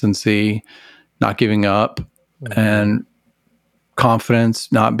 persistency, not giving up, and confidence,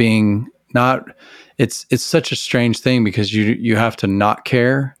 it's such a strange thing because you have to not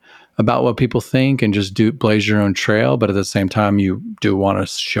care about what people think and just blaze your own trail. But at the same time, you do want to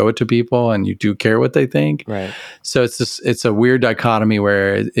show it to people and you do care what they think. Right. So it's a weird dichotomy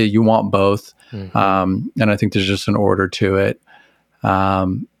where you want both. And I think there's just an order to it.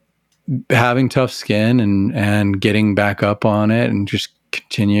 Having tough skin and getting back up on it and just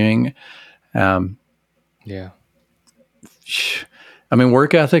continuing.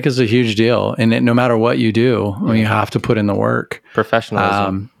 Work ethic is a huge deal, and no matter what you do, you have to put in the work.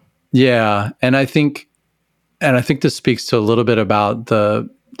 Professionalism. And I think this speaks to a little bit about the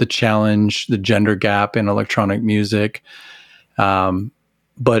challenge, the gender gap in electronic music,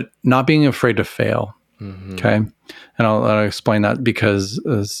 but not being afraid to fail. Okay. And I'll explain that because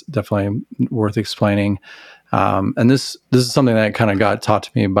it's definitely worth explaining. And this is something that kind of got told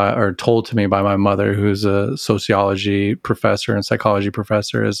to me by my mother, who's a sociology professor and psychology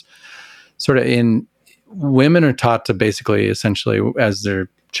professor, is sort of women are taught to basically, essentially, as their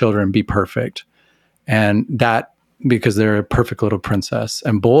children, be perfect. And that because they're a perfect little princess.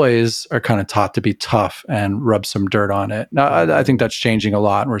 And boys are kind of taught to be tough and rub some dirt on it. Now, I think that's changing a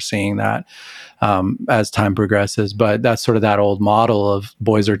lot. And we're seeing that as time progresses. But that's sort of that old model of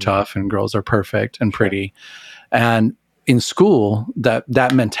boys are tough and girls are perfect and pretty. And in school,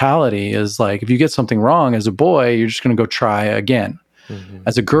 that mentality is like, if you get something wrong as a boy, you're just going to go try again.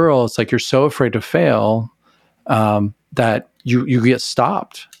 As a girl, it's like you're so afraid to fail that you get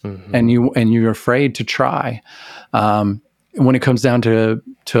stopped, and you're afraid to try. When it comes down to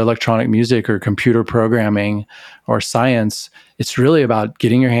electronic music or computer programming or science, it's really about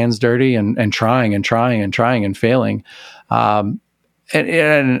getting your hands dirty and trying and failing. And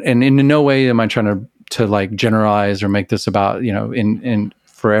in no way am I trying to like generalize or make this about, in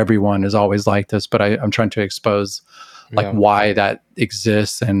for everyone is always like this, but I'm trying to expose why that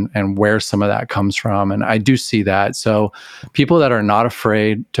exists and where some of that comes from. And I do see that. So people that are not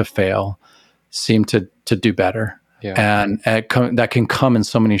afraid to fail seem to do better. Yeah. And that can come in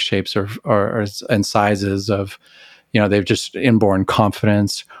so many shapes or and sizes of, they've just inborn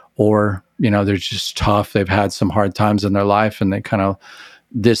confidence, or, they're just tough. They've had some hard times in their life, and they kind of,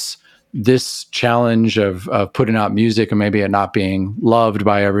 this challenge of putting out music and maybe it not being loved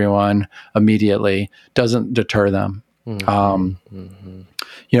by everyone immediately doesn't deter them. We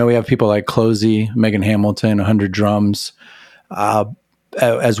have people like Closey, Megan Hamilton, 100 Drums,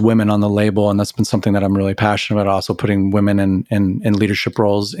 as women on the label. And that's been something that I'm really passionate about, also putting women in leadership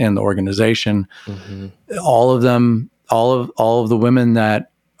roles in the organization. All of them, all of the women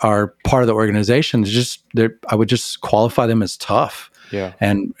that are part of the organization, I would just qualify them as tough. Yeah.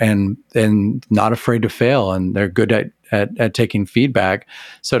 And not afraid to fail. And they're good at taking feedback.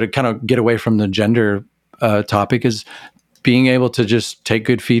 So to kind of get away from the gender topic is being able to just take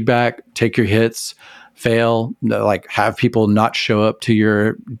good feedback, take your hits, fail, like have people not show up to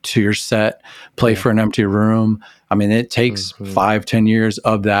your set, play for an empty room. I mean, it takes 5-10 years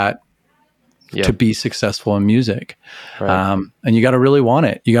of that to be successful in music. Right. And you got to really want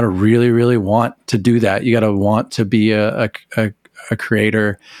it. You got to really, really want to do that. You got to want to be a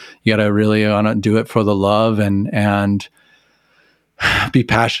creator. You got to really want to do it for the love and be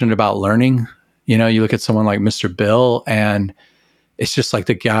passionate about learning. You look at someone like Mr. Bill, and it's just like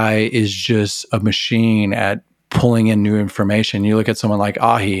the guy is just a machine at pulling in new information. You look at someone like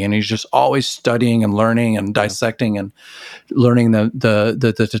Ahi, and he's just always studying and learning and dissecting and learning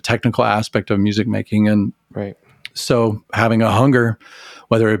the technical aspect of music making. And so having a hunger,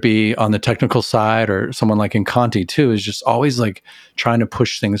 whether it be on the technical side or someone like Nkanti too, is just always like trying to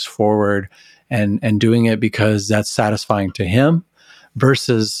push things forward and doing it because that's satisfying to him,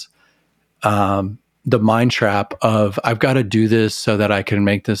 versus the mind trap of I've got to do this so that I can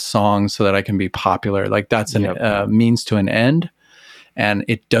make this song so that I can be popular. Like that's a means to an end, and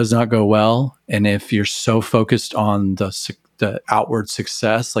it does not go well. And if you're so focused on the outward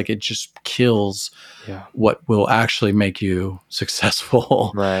success, like it just kills what will actually make you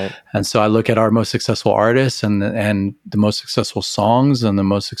successful. Right. And so I look at our most successful artists and the most successful songs and the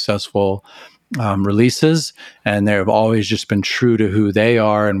most successful releases, and they've always just been true to who they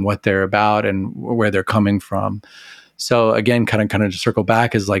are and what they're about and where they're coming from. So again, kind of to circle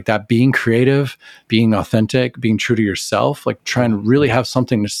back is like that, being creative, being authentic, being true to yourself, like trying to really have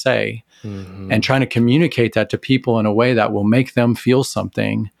something to say and trying to communicate that to people in a way that will make them feel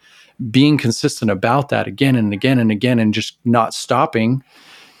something, being consistent about that again and again and again, and just not stopping,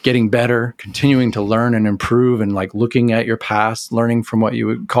 getting better, continuing to learn and improve, and like looking at your past, learning from what you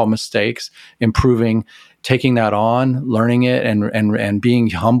would call mistakes, improving, taking that on, learning it, and being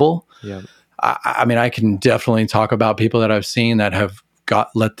humble. Yeah. I mean, I can definitely talk about people that I've seen that have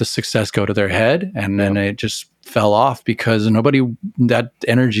let the success go to their head, and then it just fell off because that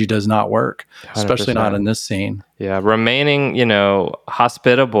energy does not work, 100%. Especially not in this scene. Yeah. Remaining,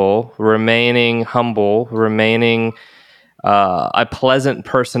 hospitable, remaining humble, remaining a pleasant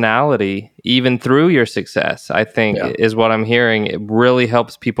personality, even through your success, I think is what I'm hearing. It really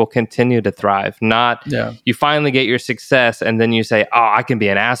helps people continue to thrive. Not you finally get your success and then you say, oh, I can be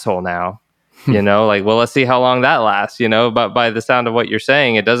an asshole now. Like, well, let's see how long that lasts, but by the sound of what you're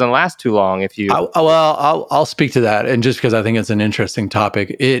saying, it doesn't last too long if you... I'll speak to that. And just because I think it's an interesting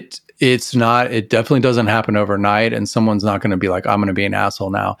topic, it definitely doesn't happen overnight, and someone's not going to be like, I'm going to be an asshole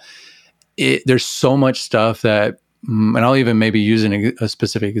now. There's so much stuff that, and I'll even maybe use a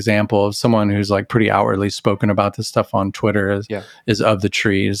specific example of someone who's like pretty outwardly spoken about this stuff on Twitter is Of the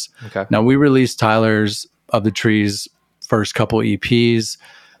Trees. Okay. Now we released Tyler's Of the Trees first couple EPs.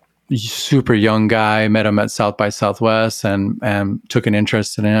 super young guy. Met him at South by Southwest and took an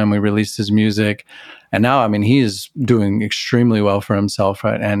interest in him. We released his music. And now, I mean, he is doing extremely well for himself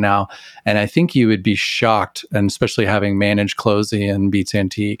right and now. And I think you would be shocked, and especially having managed Closey and Beats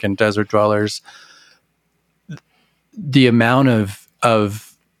Antique and Desert Dwellers, the amount of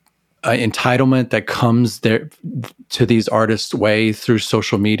entitlement that comes there to these artists' way through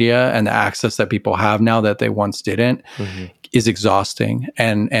social media and the access that people have now that they once didn't is exhausting.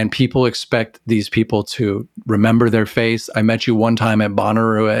 And people expect these people to remember their face. I met you one time at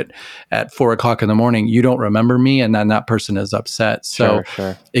Bonnaroo at 4:00 in the morning. You don't remember me, and then that person is upset. So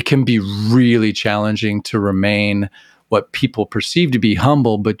Sure. It can be really challenging to remain what people perceive to be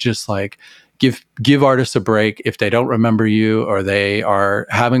humble, but just like give artists a break if they don't remember you, or they are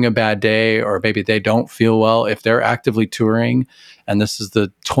having a bad day, or maybe they don't feel well. If they're actively touring and this is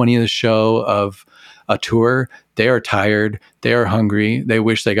the 20th show of a tour, they are tired, they are hungry, they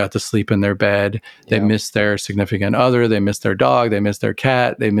wish they got to sleep in their bed, they miss their significant other, they miss their dog, they miss their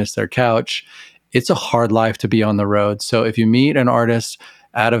cat, they miss their couch. It's a hard life to be on the road. So if you meet an artist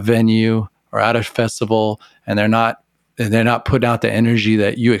at a venue or at a festival and they're not putting out the energy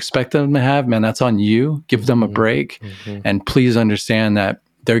that you expect them to have, man, that's on you. Give them a break. And please understand that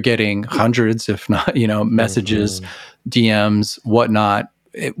they're getting hundreds, if not, messages, DMs, whatnot,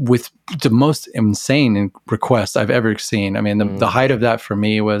 with the most insane requests I've ever seen. I mean, the height of that for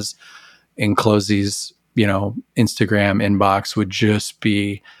me was in Closey's, Instagram inbox would just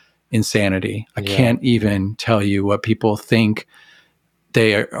be insanity. I can't even tell you what people think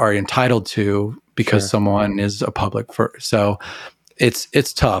they are entitled to because someone is a public so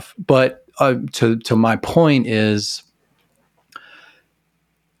it's tough. But to my point is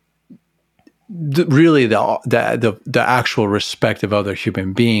really the actual respect of other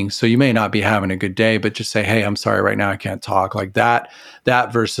human beings. So you may not be having a good day, but just say, hey, I'm sorry, right now I can't talk, like that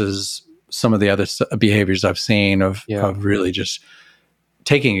versus some of the other behaviors I've seen of really just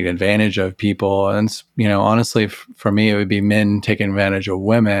taking advantage of people. And, honestly, for me, it would be men taking advantage of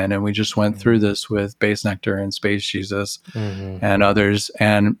women. And we just went through this with Bass Nectar and Space Jesus and others.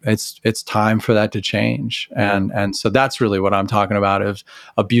 And it's time for that to change. And so that's really what I'm talking about, is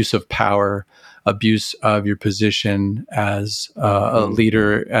abuse of power, abuse of your position as a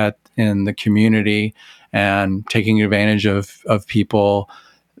leader in the community, and taking advantage of people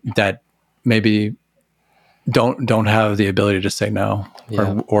that maybe don't have the ability to say no,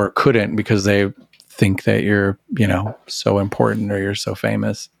 or couldn't because they think that you're, so important or you're so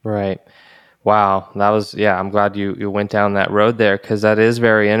famous. Right. Wow. That was, I'm glad you went down that road there, because that is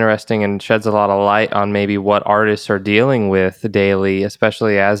very interesting and sheds a lot of light on maybe what artists are dealing with daily,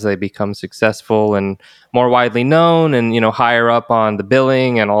 especially as they become successful and more widely known and, higher up on the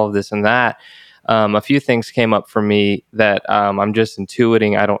billing and all of this and that. A few things came up for me that I'm just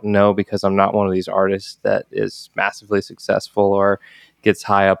intuiting. I don't know, because I'm not one of these artists that is massively successful or gets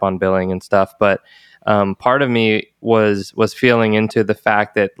high up on billing and stuff. But part of me was feeling into the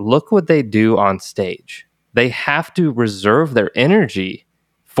fact that look what they do on stage. They have to reserve their energy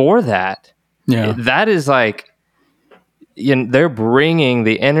for that. Yeah, that is like, they're bringing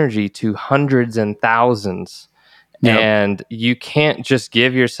the energy to hundreds and thousands. Yep. And you can't just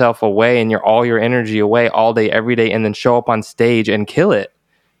give yourself away and all your energy away all day, every day, and then show up on stage and kill it.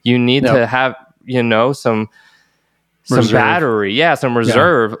 You need to have, some battery. Yeah, some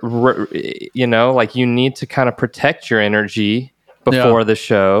reserve. Yeah. Like you need to kind of protect your energy before the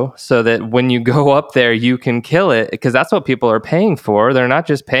show so that when you go up there, you can kill it, because that's what people are paying for. They're not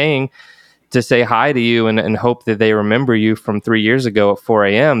just paying to say hi to you and hope that they remember you from 3 years ago at 4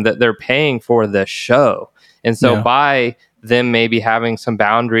 a.m., that they're paying for the show. And so by them maybe having some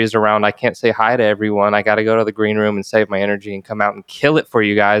boundaries around, I can't say hi to everyone, I got to go to the green room and save my energy and come out and kill it for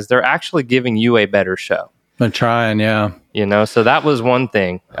you guys, they're actually giving you a better show. They're trying, so that was one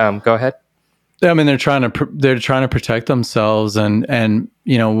thing. Go ahead. I mean, they're trying to protect themselves, and I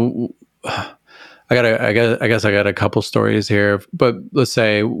guess I got a couple stories here, but let's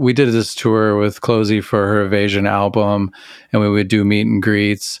say we did this tour with Closey for her Evasion album, and we would do meet and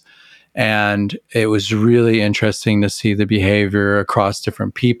greets. And it was really interesting to see the behavior across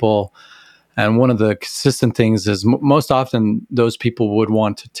different people. And one of the consistent things is most often those people would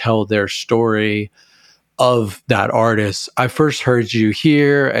want to tell their story of that artist. I first heard you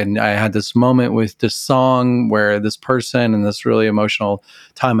here, and I had this moment with this song where this person and this really emotional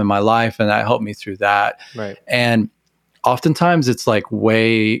time in my life, and that helped me through that. Right. And oftentimes it's like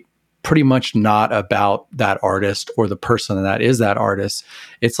pretty much not about that artist or the person that is that artist.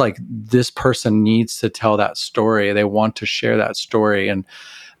 It's like this person needs to tell that story. They want to share that story. And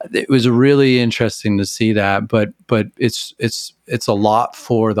it was really interesting to see that, but it's a lot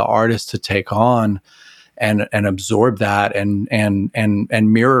for the artist to take on and absorb that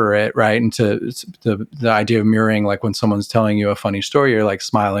and mirror it, right? And to the idea of mirroring, like when someone's telling you a funny story, you're like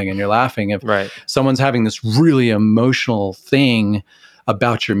smiling and you're laughing. If someone's having this really emotional thing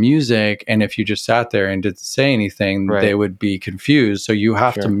about your music, and if you just sat there and didn't say anything, they would be confused. So you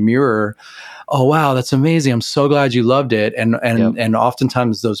have to mirror, oh wow, that's amazing, I'm so glad you loved it. And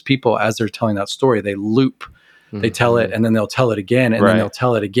oftentimes those people, as they're telling that story, they loop. They tell it, and then they'll tell it again, and then they'll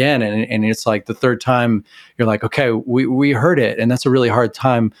tell it again, and it's like the third time you're like, okay, we heard it, and that's a really hard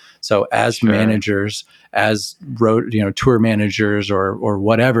time. So as managers, as tour managers or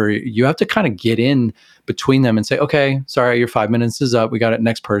whatever, you have to kind of get in between them and say, okay, sorry, your 5 minutes is up. We got it.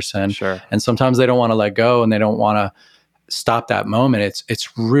 Next person. And sometimes they don't want to let go, and they don't want to stop that moment.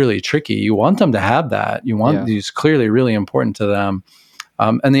 It's really tricky. You want them to have that. You want these clearly really important to them.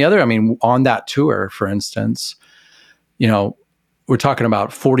 And the other, I mean, on that tour, for instance, we're talking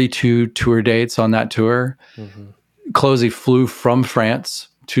about 42 tour dates on that tour. Closey flew from France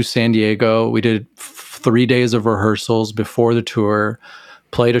to San Diego. We did 3 days of rehearsals before the tour,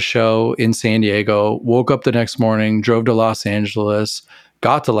 played a show in San Diego, woke up the next morning, drove to Los Angeles,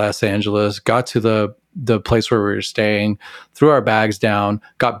 got to Los Angeles, got to the place where we were staying, threw our bags down,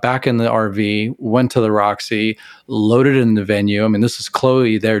 got back in the RV, went to the Roxy, loaded in the venue. I mean, this is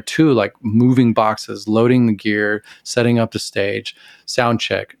Chloe there too, like moving boxes, loading the gear, setting up the stage, sound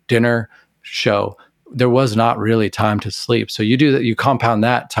check, dinner, show. There was not really time to sleep. So you do that, you compound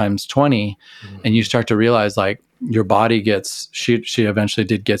that times 20, and you start to realize like your body gets, she eventually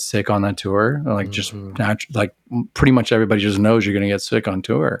did get sick on that tour. Like just like pretty much everybody just knows you're going to get sick on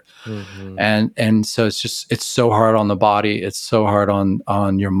tour. And so it's so hard on the body. It's so hard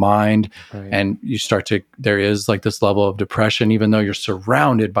on your mind. And you there is like this level of depression, even though you're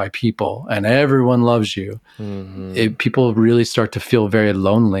surrounded by people and everyone loves you. People really start to feel very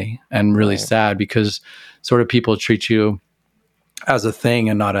lonely and really sad because sort of people treat you as a thing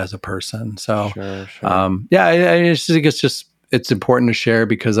and not as a person. So, I just think it's important to share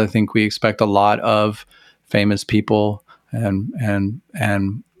because I think we expect a lot of famous people and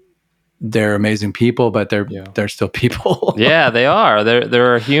they're amazing people, but they're still people. They are.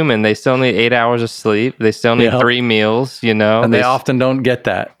 They're a human. They still need 8 hours of sleep. They still need 3 meals, and they often don't get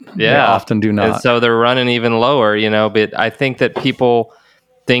that. They often do not. And so they're running even lower, but I think that people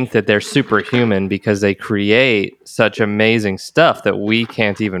think that they're superhuman because they create such amazing stuff that we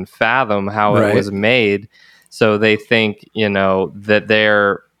can't even fathom how it was made. So they think, that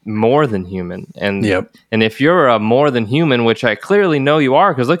they're more than human. And and if you're a more than human, which I clearly know you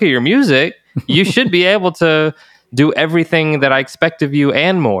are, because look at your music, you should be able to do everything that I expect of you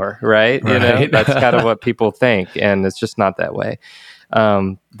and more, right? That's kind of what people think, and it's just not that way.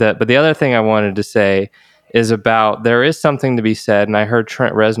 But the other thing I wanted to say is about, there is something to be said, and I heard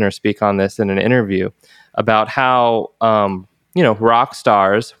Trent Reznor speak on this in an interview about how, rock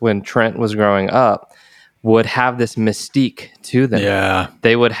stars, when Trent was growing up, would have this mystique to them. Yeah.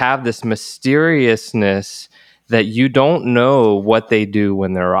 They would have this mysteriousness that you don't know what they do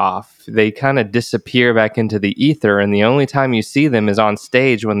when they're off. They kind of disappear back into the ether, and the only time you see them is on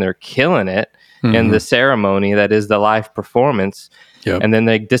stage when they're killing it in the ceremony that is the live performance. And then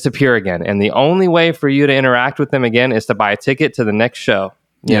they disappear again. And the only way for you to interact with them again is to buy a ticket to the next show.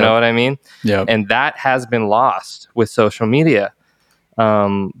 You know what I mean? And that has been lost with social media.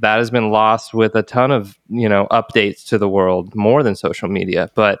 That has been lost with a ton of, updates to the world, more than social media.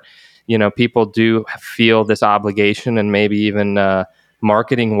 But, people do feel this obligation, and maybe even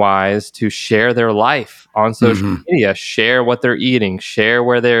marketing wise, to share their life on social media, share what they're eating, share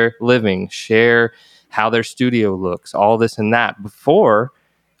where they're living, share how their studio looks, all this and that. Before,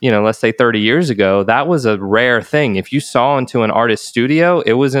 let's say 30 years ago, that was a rare thing. If you saw into an artist's studio,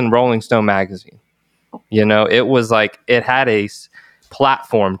 it was in Rolling Stone magazine. It was like, it had a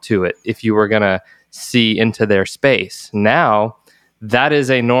platform to it if you were going to see into their space. Now, that is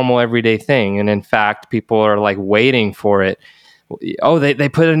a normal everyday thing. And in fact, people are like waiting for it. Oh, they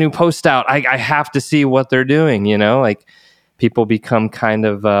put a new post out. I have to see what they're doing, like people become kind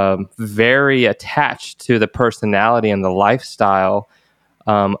of very attached to the personality and the lifestyle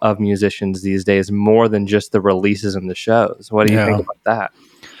of musicians these days, more than just the releases and the shows. What do you think about that?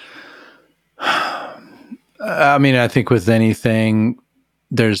 I mean, I think with anything,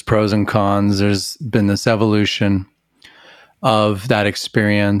 there's pros and cons. There's been this evolution of that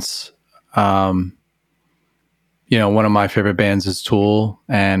experience. One of my favorite bands is Tool,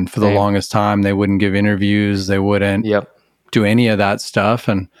 and for the longest time, they wouldn't give interviews. They wouldn't do any of that stuff.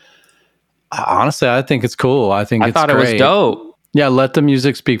 And honestly, I think it's cool. I thought great. It was dope. Yeah, let the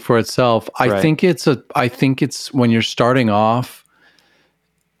music speak for itself. I think it's when you're starting off,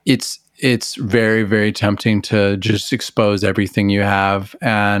 it's very, very tempting to just expose everything you have,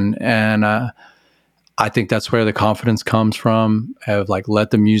 and I think that's where the confidence comes from, of like,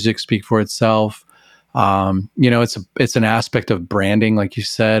 let the music speak for itself. It's an aspect of branding, like you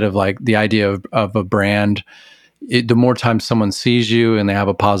said, of like the idea of a brand. The more times someone sees you and they have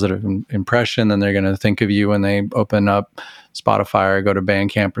a positive impression, then they're going to think of you when they open up Spotify or go to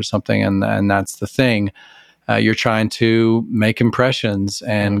Bandcamp or something. And that's the thing. You're trying to make impressions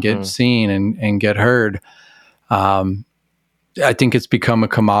and get seen and get heard. I think it's become a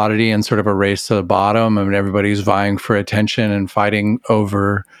commodity and sort of a race to the bottom. I mean, everybody's vying for attention and fighting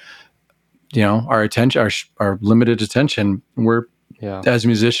over, our attention, our limited attention. We're, as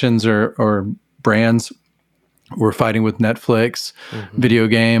musicians or brands, we're fighting with Netflix, video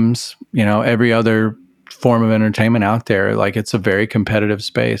games, every other form of entertainment out there. Like, it's a very competitive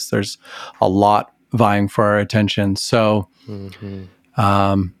space. There's a lot vying for our attention. So,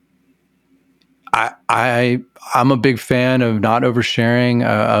 I'm a big fan of not oversharing,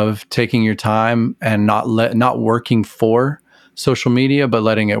 of taking your time and not working for social media, but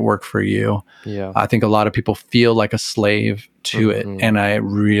letting it work for you. Yeah. I think a lot of people feel like a slave to it, and I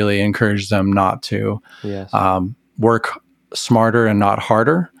really encourage them not to. Yes. Work smarter and not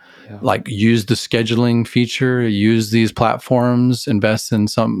harder. Yeah. Like, use the scheduling feature, use these platforms, invest in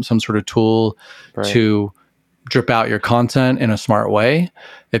some sort of tool to drip out your content in a smart way.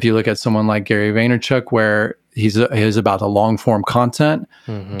 If you look at someone like Gary Vaynerchuk, where he's about the long form content,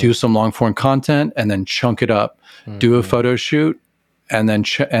 do some long form content and then chunk it up, do a photo shoot, and then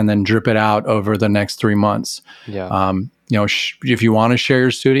drip it out over the next 3 months. Yeah. If you want to share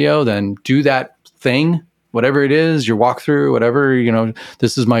your studio, then do that thing, whatever it is, your walkthrough, whatever,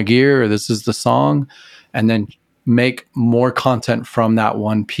 this is my gear or this is the song, and then make more content from that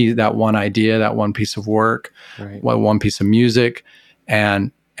one piece, that one idea, that one piece of work, one piece of music,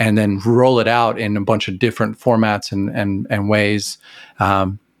 and then roll it out in a bunch of different formats and ways.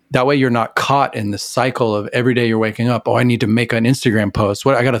 That way you're not caught in the cycle of every day you're waking up, I need to make an Instagram post.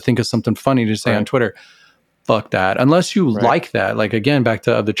 I got to think of something funny to say on Twitter. Fuck that. Unless you like that. Like, again, back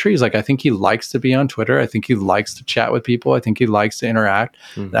to Of the Trees, like, I think he likes to be on Twitter. I think he likes to chat with people. I think he likes to interact.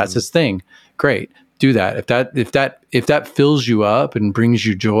 That's his thing. Great. Do that. If that fills you up and brings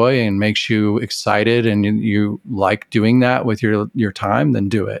you joy and makes you excited and you like doing that with your time, then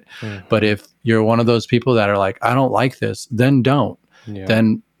do it. But if you're one of those people that are like, I don't like this, then don't. Yeah.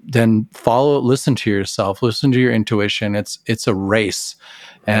 Then listen to yourself, listen to your intuition. It's a race,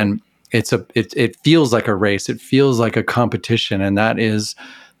 and it feels like a race. It feels like a competition, and that is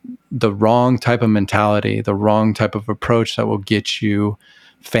the wrong type of mentality, the wrong type of approach that will get you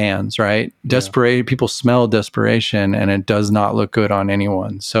fans, right? People smell desperation, and it does not look good on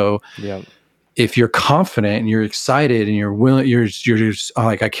anyone. So if you're confident and you're excited and you're willing, you're just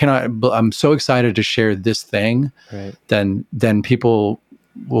like, I'm so excited to share this thing, then people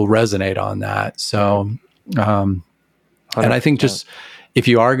will resonate on that. So, and I think just, if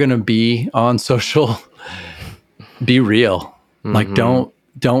you are going to be on social, be real. Like, don't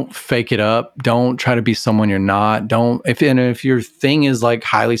fake it up. Don't try to be someone you're not. If your thing is like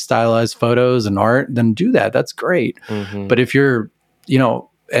highly stylized photos and art, then do that. That's great. But if you're,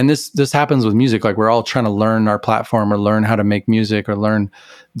 and this happens with music, like, we're all trying to learn our platform or learn how to make music or learn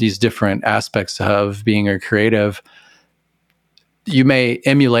these different aspects of being a creative. You may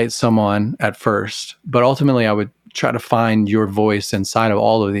emulate someone at first, but ultimately I would try to find your voice inside of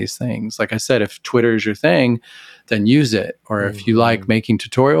all of these things. Like I said, if Twitter is your thing, then use it. Or if you like making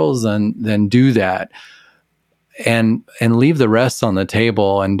tutorials, then do that. And leave the rest on the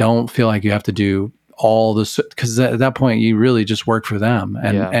table, and don't feel like you have to do all this, because at that point you really just work for them.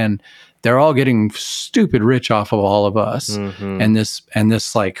 And they're all getting stupid rich off of all of us. And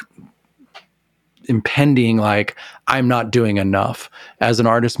this like impending, like, I'm not doing enough. As an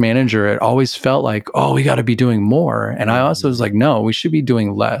artist manager, it always felt like, we got to be doing more. And I also was like, no, we should be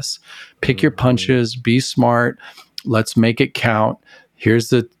doing less. Pick your punches, be smart. Let's make it count. Here's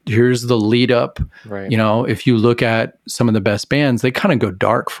the lead up. Right. If you look at some of the best bands, they kind of go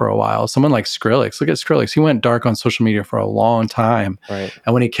dark for a while. Someone like Skrillex, look at Skrillex. He went dark on social media for a long time. Right.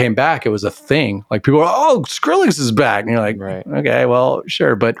 And when he came back, it was a thing. Like, people were, Skrillex is back. And you're like, okay, well,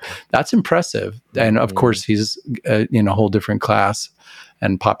 sure. But that's impressive. And of course, he's in a whole different class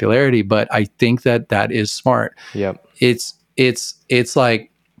and popularity. But I think that is smart. Yep. It's like,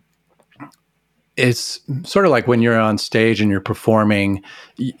 it's sort of like when you're on stage and you're performing,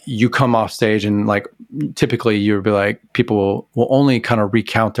 you come off stage and, like, typically you'll be like, people will only kind of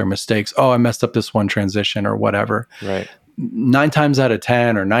recount their mistakes. I messed up this one transition or whatever. Right. 9 times out of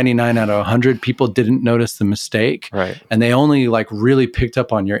 10 or 99 out of 100 people didn't notice the mistake. Right. And they only like really picked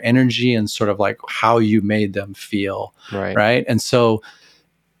up on your energy and sort of like how you made them feel. Right. Right. And so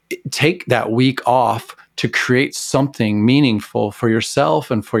take that week off to create something meaningful for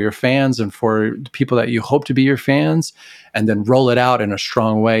yourself and for your fans and for the people that you hope to be your fans, and then roll it out in a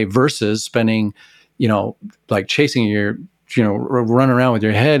strong way versus spending, like chasing your, running around with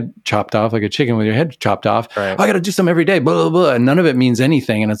your head chopped off like a chicken with your head chopped off. Right. I got to do something every day, blah, blah, blah. And none of it means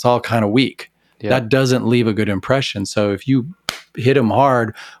anything. And it's all kind of weak. Yeah. That doesn't leave a good impression. So if you hit them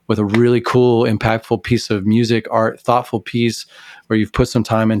hard with a really cool, impactful piece of music, art, thoughtful piece where you've put some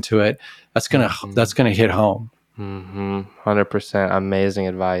time into it, that's gonna hit home. 100%. Amazing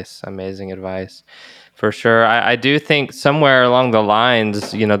advice for sure. I do think somewhere along the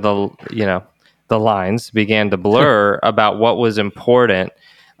lines, the lines began to blur about what was important,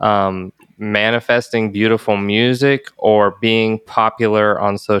 manifesting beautiful music or being popular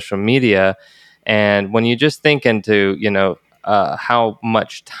on social media. And when you just think into how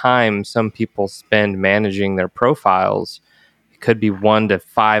much time some people spend managing their profiles, could be 1 to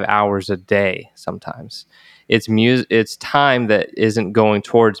 5 hours a day. Sometimes it's time that isn't going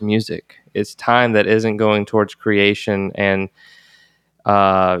towards music. It's time that isn't going towards creation and,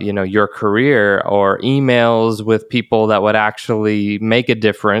 your career or emails with people that would actually make a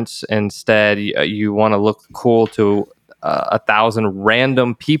difference. Instead, you want to look cool to 1,000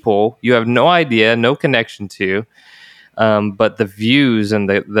 random people you have no idea, no connection to. But the views and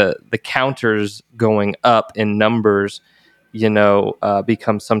the counters going up in numbers,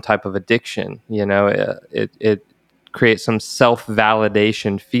 becomes some type of addiction. It creates some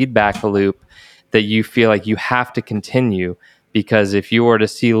self-validation feedback loop that you feel like you have to continue, because if you were to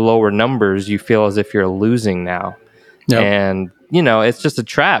see lower numbers, you feel as if you're losing now. Yep. And, it's just a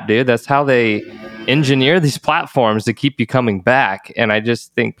trap, dude. That's how they engineer these platforms to keep you coming back. And I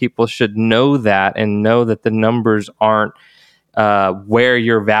just think people should know that and know that the numbers aren't where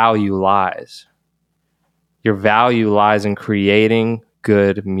your value lies. Your value lies in creating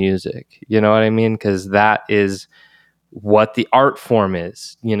good music. You know what I mean? Because that is what the art form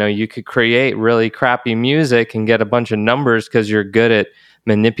is. You could create really crappy music and get a bunch of numbers because you're good at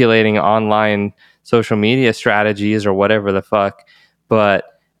manipulating online social media strategies or whatever the fuck.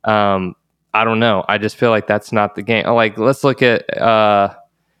 But I don't know. I just feel like that's not the game. Like, let's look at,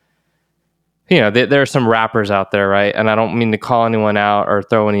 there are some rappers out there, right? And I don't mean to call anyone out or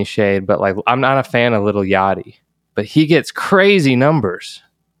throw any shade, but like, I'm not a fan of Lil Yachty, but he gets crazy numbers.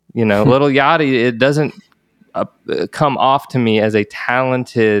 Lil Yachty, it doesn't come off to me as a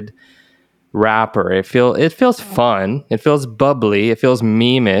talented rapper. It feels fun. It feels bubbly. It feels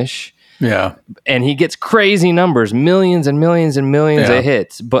meme-ish. Yeah. And he gets crazy numbers, millions and millions and millions of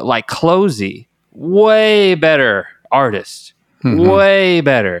hits. But like Closey, way better artist. Way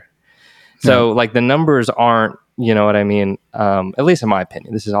better. So like the numbers aren't, you know what I mean? At least in my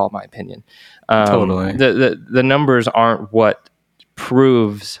opinion. This is all my opinion. Totally. The numbers aren't what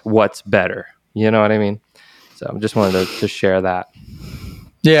proves what's better. You know what I mean? So I just wanted to share that.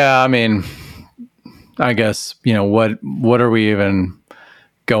 Yeah, I mean, I guess, what are we even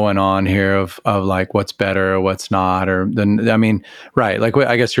going on here of like what's better or what's not? Or then, I mean, right. Like,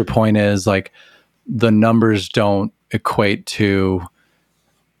 I guess your point is like the numbers don't equate to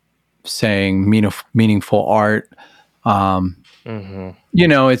saying meaningful art. It's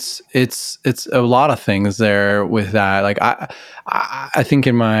a lot of things there with that. Like I think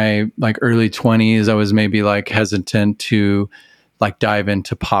in my like early 20s, I was maybe like hesitant to like dive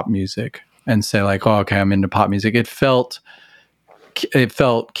into pop music and say like, oh, okay, I'm into pop music. It felt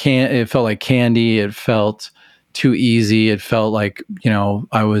like candy. It felt too easy. It felt like,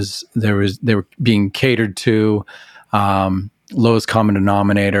 they were being catered to, lowest common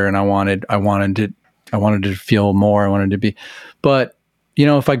denominator. And I wanted to feel more. I wanted to be, but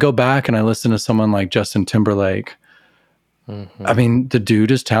if I go back and I listen to someone like Justin Timberlake, I mean, the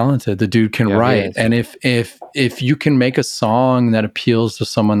dude is talented. The dude can write. And if you can make a song that appeals to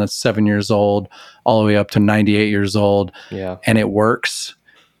someone that's 7 years old all the way up to 98 years old, and it works,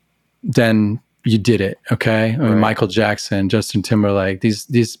 then you did it. Okay. I mean, Michael Jackson, Justin Timberlake,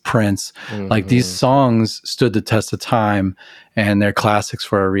 these Prince, like these songs stood the test of time and they're classics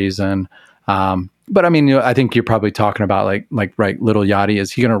for a reason. But I mean, I think you're probably talking about like Lil Yachty.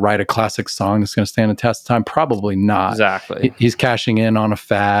 Is he going to write a classic song that's going to stand the test of time? Probably not. Exactly. He's cashing in on a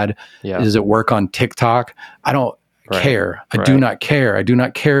fad. Yeah. Does it work on TikTok? I don't care. I do not care. I do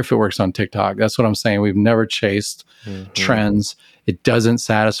not care if it works on TikTok. That's what I'm saying. We've never chased trends. It doesn't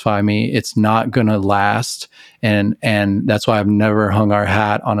satisfy me. It's not going to last. And that's why I've never hung our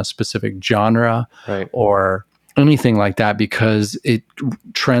hat on a specific genre or anything like that, because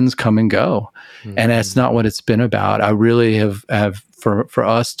trends come and go, and that's not what it's been about. I really have for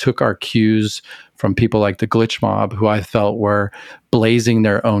us took our cues from people like the Glitch Mob, who I felt were blazing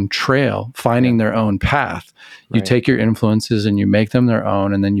their own trail, finding their own path. You take your influences and you make them their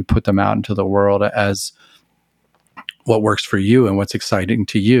own, and then you put them out into the world as what works for you and what's exciting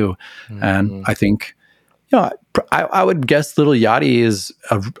to you. And I think, I would guess Lil Yachty is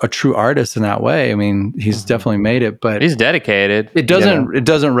a true artist in that way. I mean, he's definitely made it, but he's dedicated. It doesn't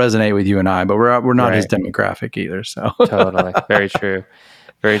resonate with you and I, but we're not his demographic either. So totally, very true,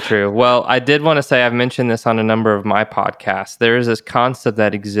 very true. Well, I did want to say, I've mentioned this on a number of my podcasts. There is this concept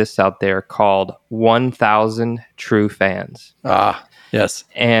that exists out there called 1,000 true fans. Yes.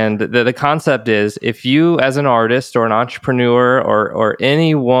 And the concept is, if you as an artist or an entrepreneur or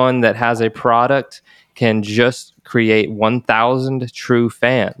anyone that has a product can just create 1,000 true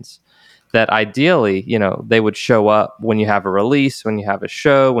fans, that ideally, they would show up when you have a release, when you have a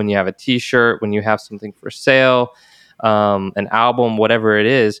show, when you have a t-shirt, when you have something for sale, an album, whatever it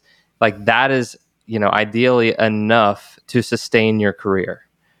is, like that is, ideally enough to sustain your career.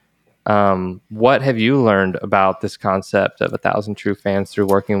 What have you learned about this concept of 1,000 true fans through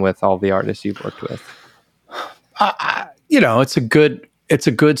working with all the artists you've worked with? It's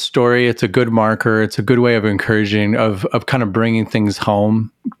a good story. It's a good marker. It's a good way of encouraging, of kind of bringing things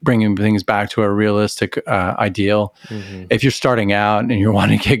home, bringing things back to a realistic ideal. If you're starting out and you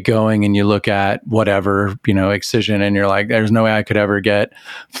want to get going and you look at whatever, Excision, and you're like, there's no way I could ever get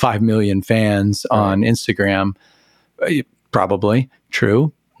 5 million fans on Instagram. Probably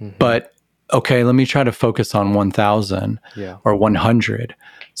true. But okay, let me try to focus on 1,000 or 100.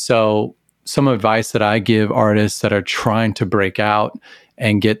 So some advice that I give artists that are trying to break out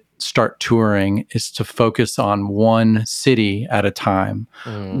and start touring is to focus on one city at a time,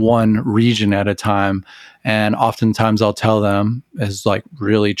 one region at a time. And oftentimes I'll tell them, as like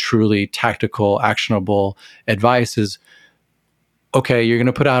really, truly tactical, actionable advice, is, okay, you're going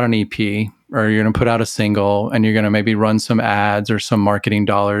to put out an EP, or you're going to put out a single, and you're going to maybe run some ads or some marketing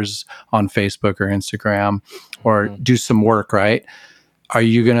dollars on Facebook or Instagram, or do some work, right?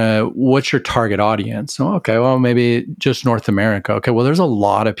 What's your target audience? Oh, okay, well, maybe just North America. Okay, well, there's a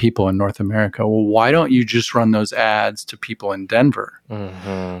lot of people in North America. Well, why don't you just run those ads to people in Denver?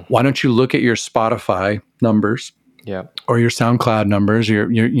 Why don't you look at your Spotify numbers, or your SoundCloud numbers,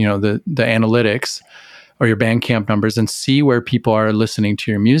 the analytics, or your Bandcamp numbers, and see where people are listening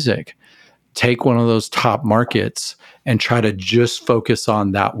to your music? Take one of those top markets and try to just focus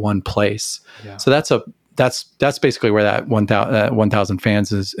on that one place. So that's basically where that 1,000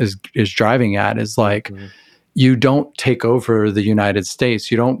 fans is driving at, is like, you don't take over the United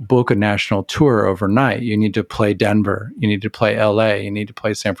States. You don't book a national tour overnight. You need to play Denver. You need to play LA. You need to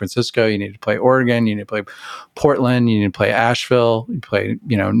play San Francisco. You need to play Oregon. You need to play Portland. You need to play Asheville. You play,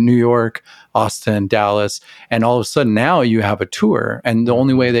 New York, Austin, Dallas. And all of a sudden now you have a tour. And the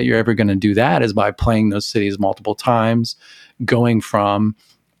only way that you're ever going to do that is by playing those cities multiple times, going from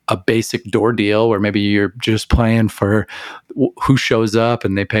a basic door deal where maybe you're just playing for who shows up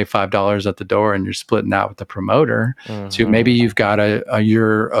and they pay $5 at the door and you're splitting that with the promoter, to maybe you've got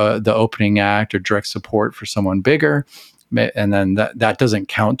you're the opening act or direct support for someone bigger. And then that doesn't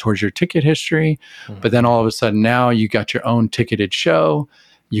count towards your ticket history. But then all of a sudden now you got your own ticketed show.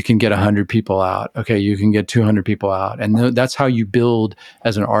 You can get 100 people out. Okay, you can get 200 people out. And that's how you build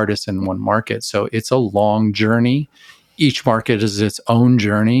as an artist in one market. So it's a long journey. Each market is its own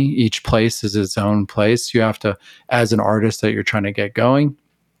journey. Each place is its own place. You have to, as an artist that you're trying to get going,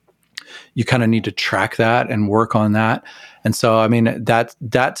 you kind of need to track that and work on that. And so, I mean,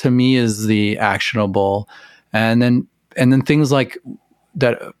 that to me is the actionable. And then things like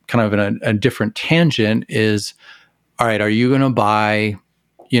that, kind of in a different tangent, is, all right, are you going to buy,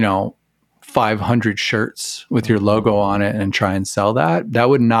 500 shirts with your logo on it and try and sell that? That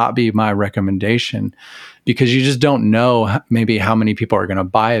would not be my recommendation, because you just don't know maybe how many people are going to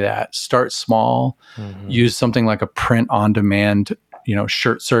buy that. Start small, use something like a print on demand,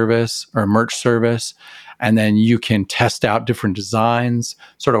 shirt service or merch service. And then you can test out different designs,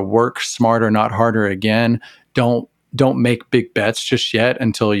 sort of work smarter, not harder again. Don't make big bets just yet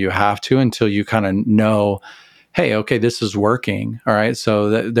until you have to, until you kind of know, hey, okay, this is working. All right.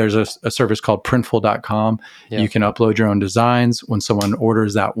 So there's a service called Printful.com. Yeah. You can upload your own designs. When someone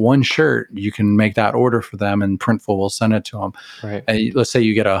orders that one shirt, you can make that order for them and Printful will send it to them. Right. And let's say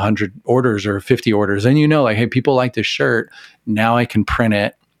you get 100 orders or 50 orders, and like, hey, people like this shirt. Now I can print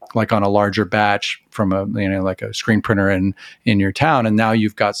it like on a larger batch from like a screen printer in your town. And now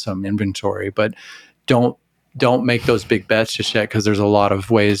you've got some inventory, but don't make those big bets just yet, because there's a lot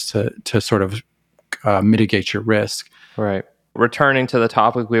of ways to sort of mitigate your risk. Right. Returning to the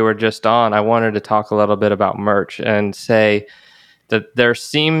topic we were just on, I wanted to talk a little bit about merch and say that there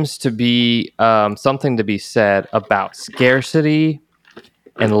seems to be something to be said about scarcity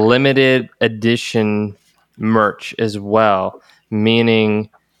and limited edition merch as well, meaning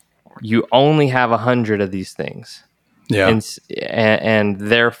you only have 100 of these things. Yeah. And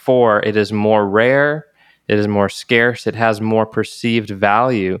therefore it is more rare, it is more scarce, it has more perceived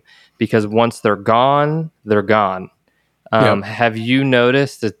value because once they're gone, they're gone. Have you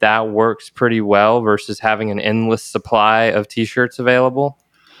noticed that works pretty well versus having an endless supply of t-shirts available?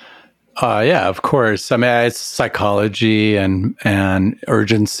 Yeah, of course. I mean, it's psychology and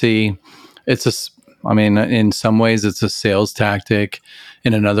urgency. In some ways it's a sales tactic.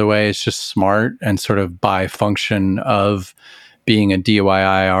 In another way, it's just smart and sort of by function of being a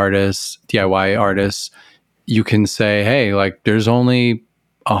DIY artist, you can say, hey, like there's only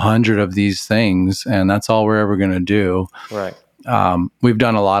 100 of these things and that's all we're ever going to do. Right. We've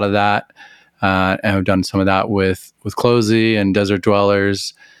done a lot of that. And we've done some of that with Closey and Desert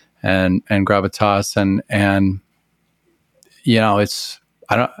Dwellers and Gravitas and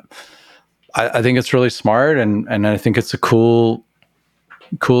I think it's really smart and I think it's a cool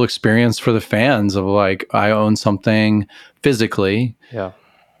experience for the fans of like, I own something physically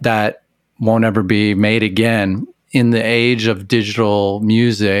that won't ever be made again. In the age of digital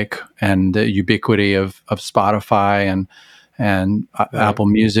music and the ubiquity of Spotify and Apple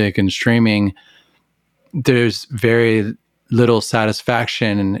Music and streaming, there's very little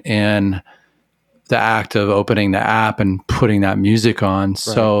satisfaction in the act of opening the app and putting that music on. Right.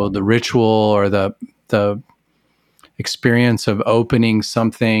 So the ritual or the experience of opening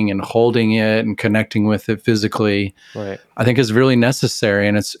something and holding it and connecting with it physically, I think is really necessary.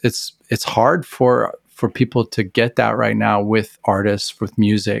 And it's hard for people to get that right now with artists, with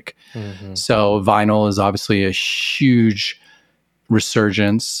music. Mm-hmm. So vinyl is obviously a huge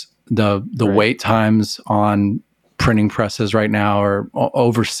resurgence. The wait times on printing presses right now are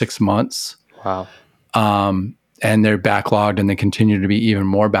over 6 months. Wow. And they're backlogged and they continue to be even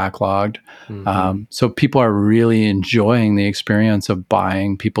more backlogged. Mm-hmm. So people are really enjoying the experience of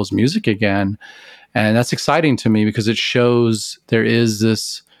buying people's music again. And that's exciting to me because it shows there is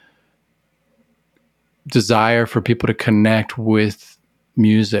this desire for people to connect with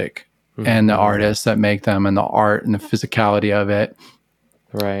music and the artists that make them and the art and the physicality of it.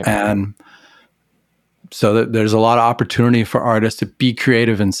 Right. And so there's a lot of opportunity for artists to be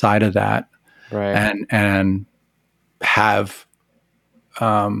creative inside of that. Right. And have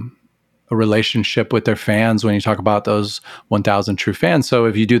a relationship with their fans when you talk about those 1,000 true fans. So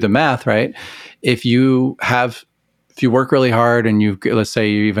if you do the math, right, if you work really hard and let's say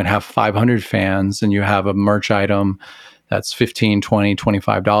you even have 500 fans and you have a merch item that's $15, $20,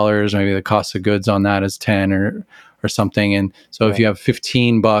 $25, maybe the cost of goods on that is 10 or something. And so if you have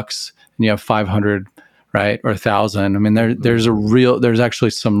 $15 and you have 500, right, or 1,000, I mean, there's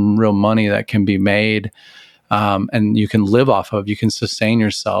actually some real money that can be made. And you can live off of, you can sustain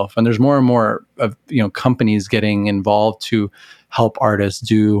yourself. And there's more and more of, companies getting involved to help artists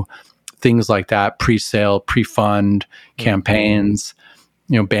do things like that, pre-sale, pre-fund campaigns.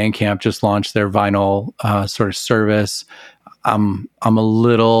 Bandcamp just launched their vinyl sort of service. I'm a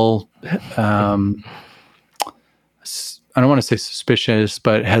little, I don't want to say suspicious,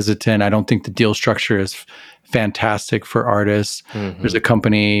 but hesitant. I don't think the deal structure is fantastic for artists. Mm-hmm. There's a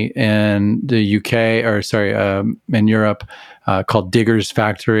company in the UK, in Europe, called Diggers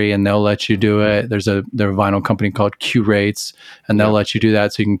Factory, and they'll let you do it. There's a vinyl company called Q-Rates, and they'll let you do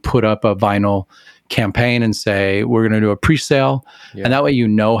that. So you can put up a vinyl campaign and say, we're going to do a pre-sale. Yeah. And that way,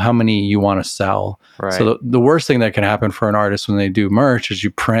 how many you want to sell. Right. So the worst thing that can happen for an artist when they do merch is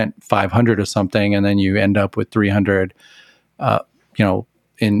you print 500 of something, and then you end up with 300,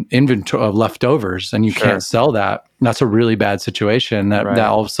 in inventory of leftovers, and you can't sell that. And that's a really bad situation. That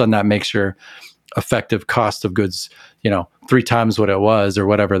all of a sudden that makes your effective cost of goods, 3 times what it was, or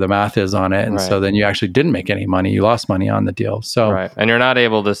whatever the math is on it. And so then you actually didn't make any money. You lost money on the deal. So and you're not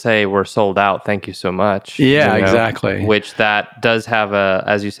able to say we're sold out, thank you so much. Yeah, exactly. Which that does have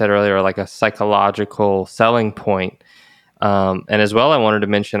as you said earlier, like a psychological selling point. And as well, I wanted to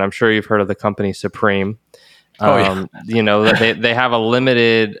mention, I'm sure you've heard of the company Supreme. They have a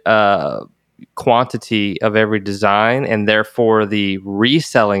limited quantity of every design, and therefore the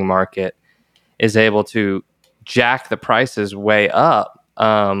reselling market is able to jack the prices way up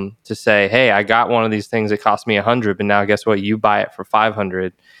to say, hey, I got one of these things, it cost me 100, but now guess what? You buy it for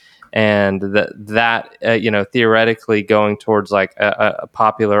 500. And that theoretically going towards like a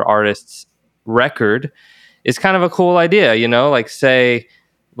popular artist's record is kind of a cool idea, like say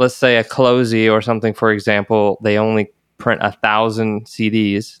let's say a Closey or something, for example, they only print 1,000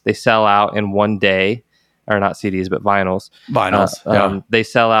 CDs. They sell out in one day, or not CDs, but vinyls. They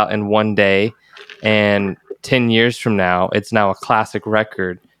sell out in one day, and 10 years from now, it's now a classic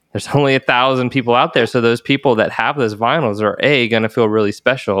record. There's only 1,000 people out there. So those people that have those vinyls are A, going to feel really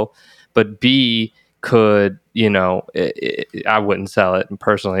special, but B, could, I wouldn't sell it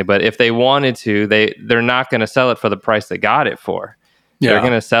personally, but if they wanted to, they're not going to sell it for the price they got it for. Yeah. They're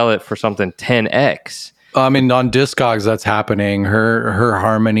going to sell it for something 10x. I mean, on Discogs, that's happening. Her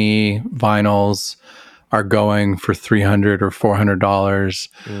Harmony vinyls are going for $300 or $400.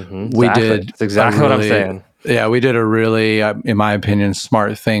 Mm-hmm. That's exactly what I'm saying. Yeah, we did a really, in my opinion,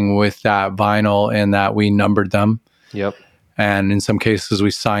 smart thing with that vinyl in that we numbered them. Yep. And in some cases,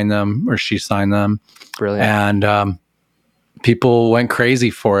 we signed them, or she signed them. Brilliant. And people went crazy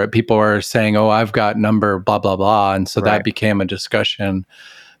for it. People are saying, "Oh, I've got number blah blah blah," and so that became a discussion.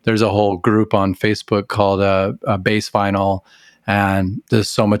 There's a whole group on Facebook called a Bass Vinyl, and the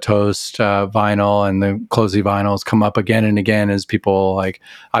Somatoast vinyl and the Closey vinyls come up again and again as people like,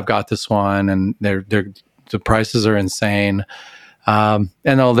 "I've got this one," and the prices are insane. And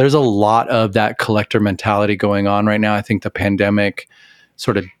there's a lot of that collector mentality going on right now. I think the pandemic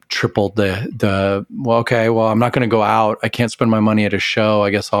sort of tripled I'm not going to go out. I can't spend my money at a show.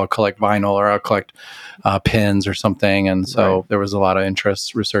 I guess I'll collect vinyl, or I'll collect pins or something. And so there was a lot of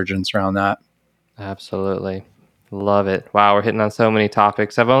resurgence around that. Absolutely. Love it. Wow. We're hitting on so many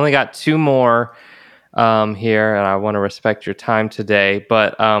topics. I've only got two more here, and I want to respect your time today,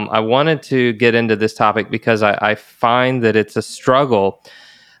 but I wanted to get into this topic because I find that it's a struggle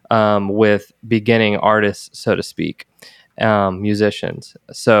with beginning artists, so to speak, musicians.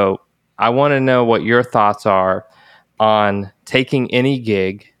 So I want to know what your thoughts are on taking any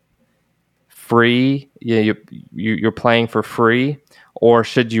gig free. You're playing for free, or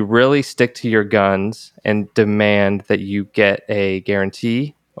should you really stick to your guns and demand that you get a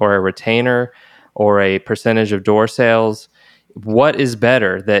guarantee or a retainer or a percentage of door sales? What is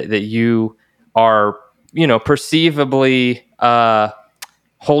better, that you are, perceivably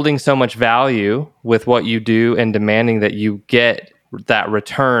holding so much value with what you do and demanding that you get that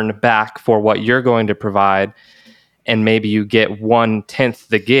return back for what you're going to provide, and maybe you get 1/10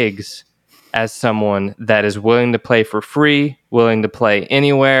 the gigs as someone that is willing to play for free, willing to play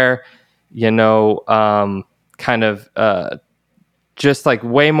anywhere, just like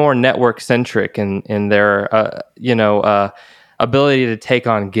way more network centric in their ability to take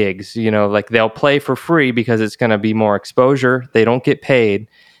on gigs. Like they'll play for free because it's going to be more exposure. They don't get paid,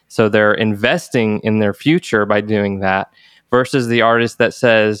 so they're investing in their future by doing that, versus the artist that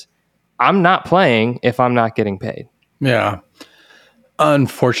says, I'm not playing if I'm not getting paid. Yeah.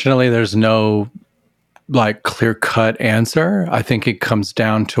 Unfortunately, there's no clear-cut answer. I think it comes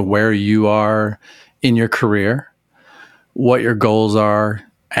down to where you are in your career, what your goals are,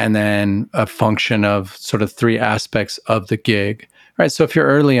 and then a function of sort of three aspects of the gig, right? So if you're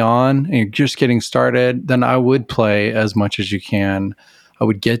early on and you're just getting started, then I would play as much as you can. I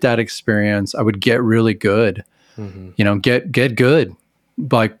would get that experience. I would get really good, get good.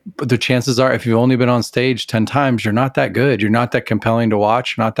 Like the chances are, if you've only been on stage 10 times, you're not that good. You're not that compelling to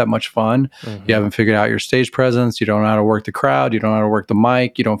watch. You're not that much fun. You haven't figured out your stage presence. You don't know how to work the crowd. You don't know how to work the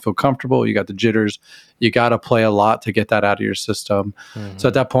mic. You don't feel comfortable. You got the jitters. You got to play a lot to get that out of your system. So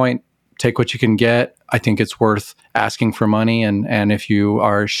at that point, take what you can get. I think it's worth asking for money. And if you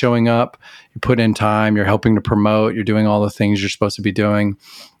are showing up, you put in time, you're helping to promote, you're doing all the things you're supposed to be doing.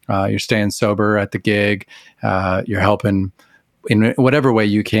 You're staying sober at the gig. You're helping in whatever way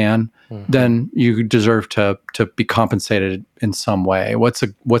you can, then you deserve to be compensated in some way. What's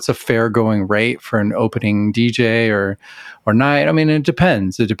a fair going rate for an opening DJ or night? I mean, it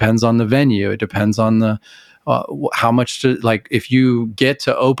depends. It depends on the venue. It depends on the how much to, like, if you get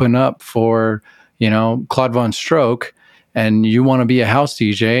to open up for, Claude Von Stroke and you want to be a house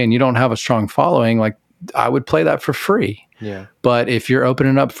DJ and you don't have a strong following, like, I would play that for free. Yeah. But if you're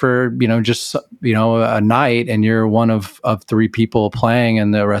opening up for, just, a night and you're one of three people playing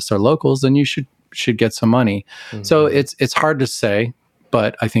and the rest are locals, then you should get some money. So it's hard to say,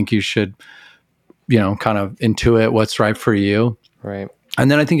 but I think you should, kind of intuit what's right for you. Right. And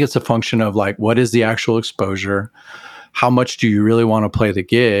then I think it's a function of like, what is the actual exposure? How much do you really want to play the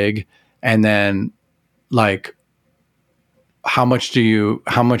gig? And then like, how much do you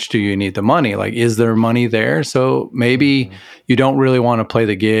need the money? Like, is there money there? So maybe you don't really want to play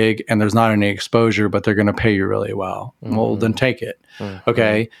the gig and there's not any exposure, but they're going to pay you really well. Well, then take it.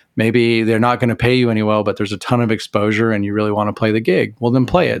 Okay. Maybe they're not going to pay you any well, but there's a ton of exposure and you really want to play the gig. Well, then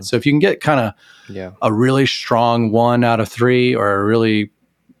play it. So if you can get kind of a really strong 1 out of 3 or a really,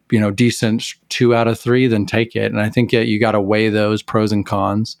 decent 2 out of 3, then take it. And I think you got to weigh those pros and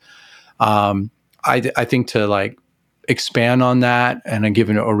cons. I think to like expand on that, and then give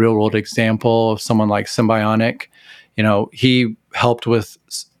a real world example of someone like Symbionic. He helped with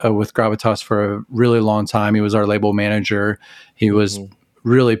Gravitas for a really long time. He was our label manager. He was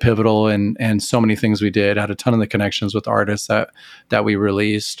really pivotal in so many things we did. Had a ton of the connections with artists that we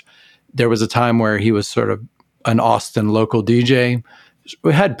released. There was a time where he was sort of an Austin local DJ.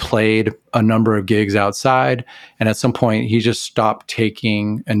 We had played a number of gigs outside, and at some point he just stopped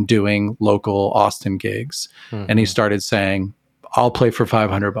taking and doing local Austin gigs. And he started saying, I'll play for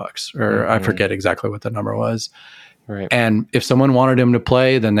 $500, or I forget exactly what the number was. Right. And if someone wanted him to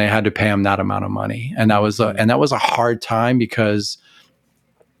play, then they had to pay him that amount of money. And that was a hard time, because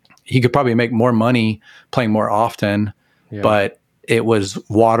he could probably make more money playing more often, but it was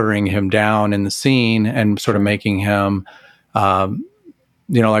watering him down in the scene and sort of making him,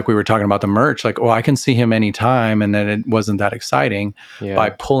 like we were talking about the merch, like, I can see him anytime. And then it wasn't that exciting. By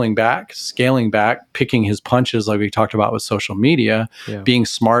pulling back, scaling back, picking his punches, like we talked about with social media, being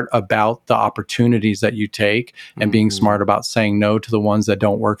smart about the opportunities that you take, and being smart about saying no to the ones that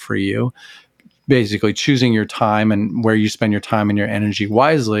don't work for you. Basically choosing your time and where you spend your time and your energy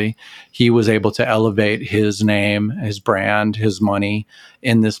wisely. He was able to elevate his name, his brand, his money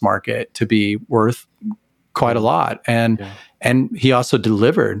in this market to be worth quite a lot. And he also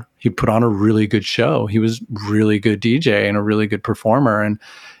delivered. He put on a really good show. He was really good DJ and a really good performer. And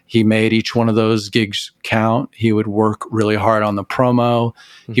he made each one of those gigs count. He would work really hard on the promo.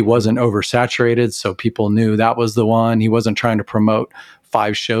 He wasn't oversaturated, so people knew that was the one. He wasn't trying to promote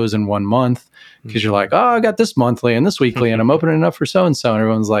 5 shows in 1 month, because you're like, I got this monthly and this weekly, and I'm opening it up for so-and-so. And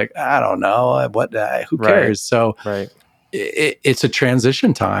everyone's like, I don't know, who cares? Right. So it's a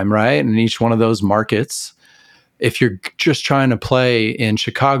transition time, right? And each one of those markets, if you're just trying to play in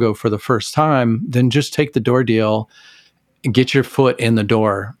Chicago for the first time, then just take the door deal, get your foot in the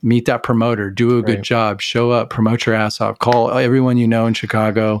door, meet that promoter, do a good job, show up, promote your ass off, call everyone you know in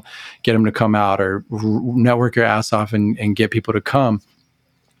Chicago, get them to come out, or network your ass off and get people to come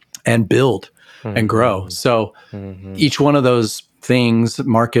and build and grow. So each one of those things,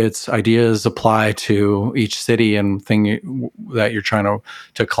 markets, ideas apply to each city and thing that you're trying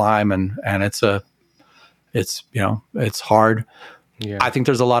to climb. And it's hard. I think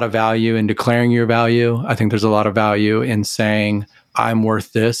there's a lot of value in declaring your value. I think there's a lot of value in saying, I'm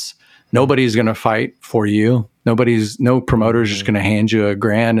worth this. Nobody's going to fight for you. No promoter's just going to hand you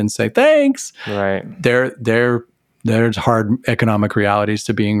 $1,000 and say, thanks. Right. There's hard economic realities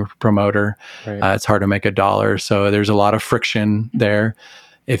to being a promoter. It's hard to make $1. So there's a lot of friction there.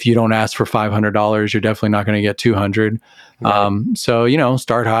 If you don't ask for $500, you're definitely not going to get $200. So,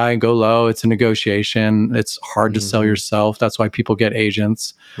 start high, go low. It's a negotiation. It's hard to sell yourself. That's why people get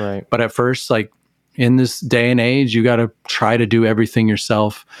agents. Right. But at first, like in this day and age, you got to try to do everything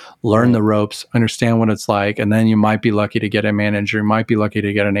yourself, learn the ropes, understand what it's like. And then you might be lucky to get a manager, might be lucky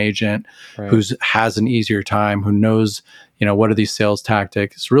to get an agent who has an easier time, who knows, what are these sales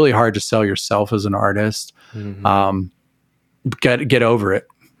tactics. It's really hard to sell yourself as an artist. Get over it.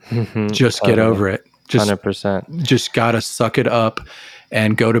 Just get over it. Just 100%. Just gotta suck it up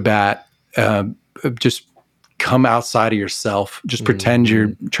and go to bat. Just come outside of yourself. Just pretend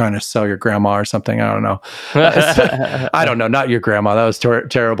you're trying to sell your grandma or something. I don't know. I don't know. Not your grandma. That was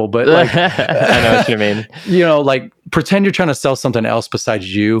terrible. But like, I know what you mean. Like pretend you're trying to sell something else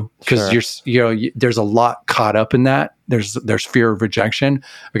besides you, because there's a lot caught up in that. There's fear of rejection.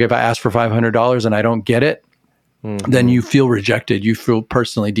 Okay, if I ask for $500 and I don't get it, then you feel rejected. You feel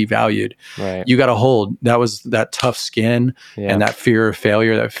personally devalued. Right. You got to hold that tough skin and that fear of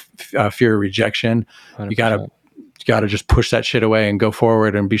failure, that fear of rejection. 100%. You got to just push that shit away and go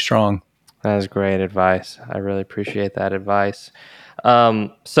forward and be strong. That is great advice. I really appreciate that advice.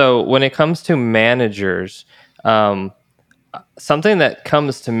 So when it comes to managers, something that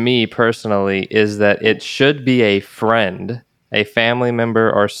comes to me personally is that it should be a friend, a family member,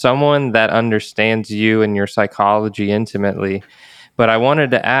 or someone that understands you and your psychology intimately. But I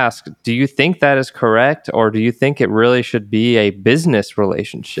wanted to ask, do you think that is correct, or do you think it really should be a business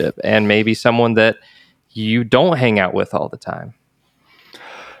relationship and maybe someone that you don't hang out with all the time?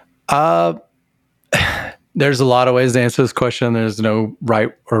 There's a lot of ways to answer this question. There's no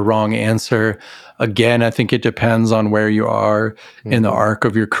right or wrong answer. Again, I think it depends on where you are in the arc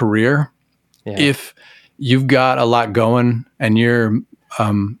of your career. Yeah. If you've got a lot going and you're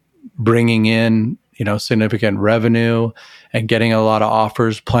bringing in, significant revenue and getting a lot of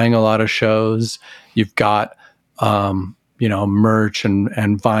offers, playing a lot of shows, you've got, merch and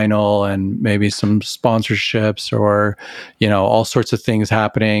vinyl and maybe some sponsorships or, all sorts of things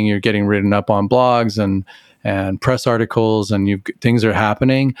happening. You're getting written up on blogs and press articles, and things are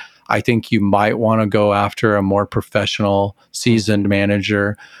happening. I think you might want to go after a more professional, seasoned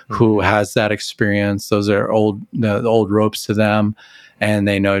manager who has that experience. Those are the old ropes to them, and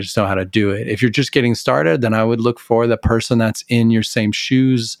they just know how to do it. If you're just getting started, then I would look for the person that's in your same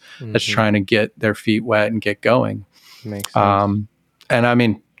shoes, that's trying to get their feet wet and get going. Makes sense. And I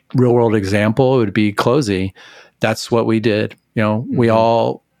mean, real world example would be Closey. That's what we did. We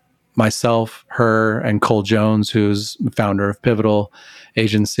all, myself, her, and Cole Jones, who's the founder of Pivotal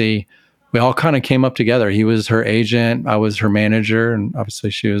Agency, we all kind of came up together. He was her agent, I was her manager, and obviously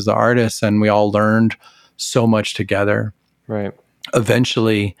she was the artist, and we all learned so much together. Right.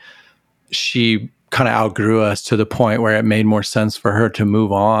 Eventually, she kind of outgrew us to the point where it made more sense for her to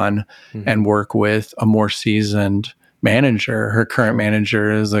move on and work with a more seasoned manager. Her current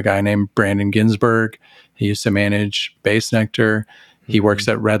manager is a guy named Brandon Ginsberg. He used to manage Bass Nectar. He works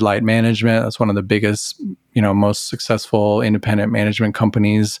at Red Light Management. That's one of the biggest, most successful independent management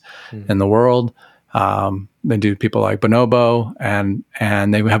companies in the world. They do people like Bonobo,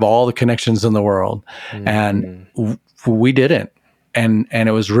 and they have all the connections in the world. And we didn't. And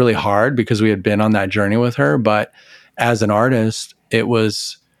it was really hard because we had been on that journey with her. But as an artist, it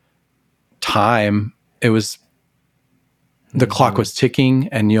was time. It was the clock was ticking,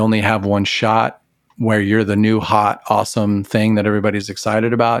 and you only have one shot where you're the new hot, awesome thing that everybody's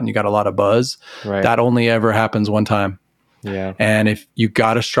excited about, and you got a lot of buzz. Right. That only ever happens one time. Yeah. And if you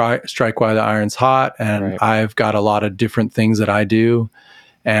got to strike while the iron's hot, and I've got a lot of different things that I do,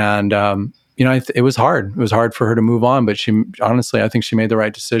 and it was hard. It was hard for her to move on, but she honestly, I think she made the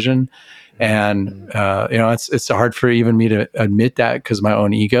right decision. And it's hard for even me to admit that because my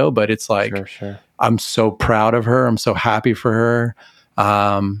own ego. But it's like, Sure. I'm so proud of her. I'm so happy for her.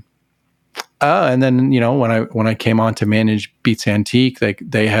 And then when I came on to manage Beats Antique,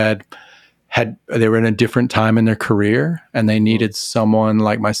 they were in a different time in their career, and they needed someone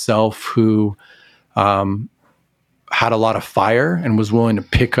like myself who had a lot of fire and was willing to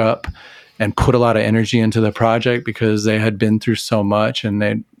pick up and put a lot of energy into the project because they had been through so much, and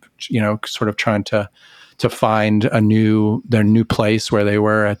they, sort of trying to find their new place where they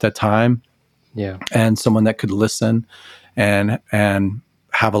were at that time. Yeah. And someone that could listen and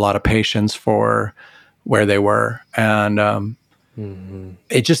have a lot of patience for where they were. And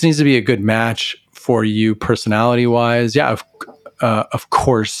it just needs to be a good match for you personality wise. Yeah. Of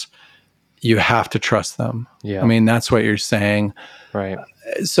course you have to trust them. Yeah. I mean, that's what you're saying. Right.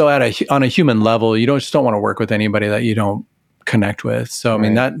 So on a human level, you just don't want to work with anybody that you don't connect with. So, I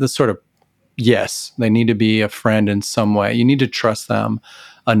mean, that's sort of, yes, they need to be a friend in some way. You need to trust them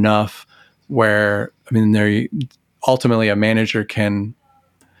enough where, I mean, they're ultimately a manager can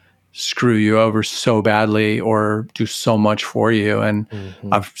screw you over so badly or do so much for you. And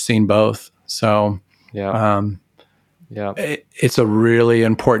I've seen both. So, it's a really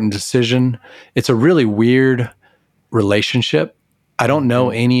important decision. It's a really weird relationship. I don't know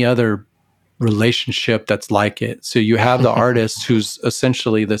any other relationship that's like it. So you have the artist who's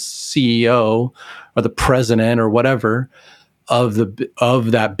essentially the CEO or the president or whatever of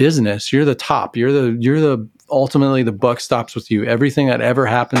that business. You're the top. You're the ultimately the buck stops with you. Everything that ever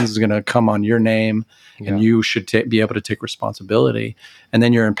happens is going to come on your name, and you should be able to take responsibility. And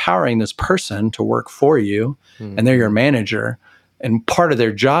then you're empowering this person to work for you, and they're your manager. And part of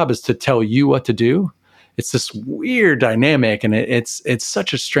their job is to tell you what to do. It's this weird dynamic, and it's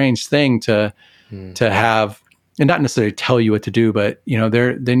such a strange thing to have, and not necessarily tell you what to do, but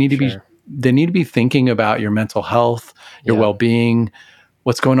they need to be thinking about your mental health, your well-being,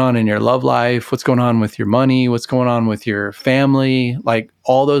 what's going on in your love life, what's going on with your money, what's going on with your family. Like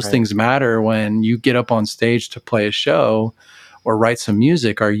all those things matter when you get up on stage to play a show or write some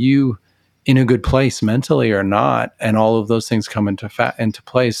music. Are you in a good place mentally or not? And all of those things come into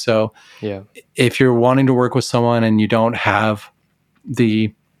place. So if you're wanting to work with someone and you don't have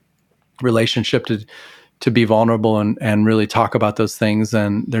the relationship to be vulnerable and really talk about those things,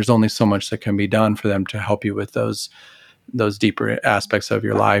 then there's only so much that can be done for them to help you with those deeper aspects of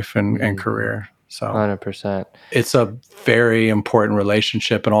your life and career. So 100%. It's a very important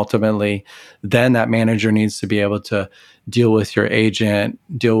relationship. And ultimately then that manager needs to be able to deal with your agent,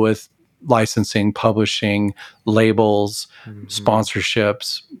 deal with licensing, publishing, labels,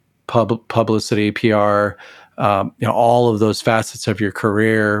 sponsorships, publicity, PR, all of those facets of your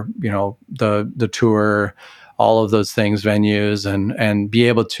career, the tour, all of those things, venues, and be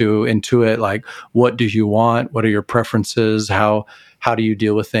able to intuit like, what do you want? What are your preferences? How do you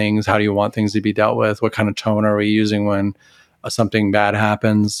deal with things? How do you want things to be dealt with? What kind of tone are we using when something bad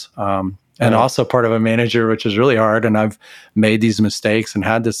happens? And also part of a manager, which is really hard. And I've made these mistakes and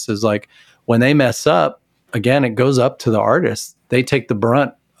had this, is like, when they mess up, again, it goes up to the artist. They take the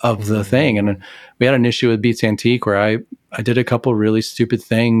brunt of the thing. And we had an issue with Beats Antique where I did a couple really stupid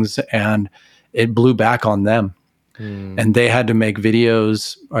things and it blew back on them. And they had to make a video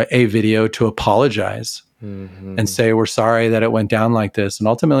to apologize and say, we're sorry that it went down like this. And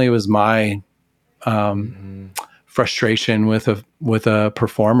ultimately it was my frustration with a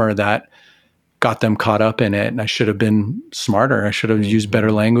performer that got them caught up in it. And I should have been smarter. I should have used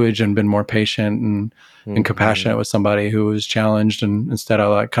better language and been more patient and compassionate with somebody who was challenged. And instead I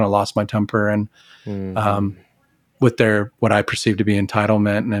like kind of lost my temper and with their, what I perceived to be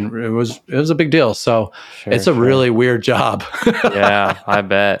entitlement. And it was a big deal. So it's a really weird job. Yeah, I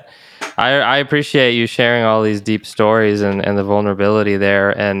bet. I appreciate you sharing all these deep stories and the vulnerability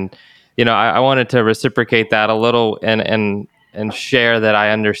there. And, you know, I wanted to reciprocate that a little and share that I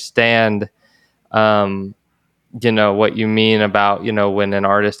understand, you know, what you mean about, you know, when an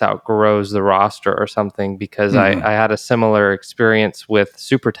artist outgrows the roster or something, because I had a similar experience with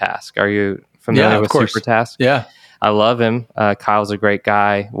Supertask. Are you familiar with Supertask? Yeah. I love him. Kyle's a great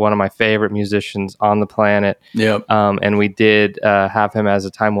guy, one of my favorite musicians on the planet. Yep. And we did have him as a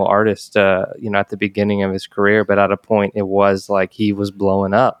Time Will artist, you know, at the beginning of his career, but at a point it was like he was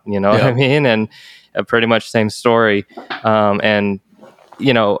blowing up, you know what I mean? And pretty much same story. And,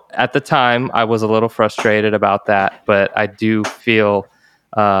 you know, at the time I was a little frustrated about that, but I do feel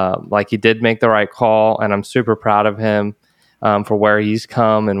like he did make the right call, and I'm super proud of him. For where he's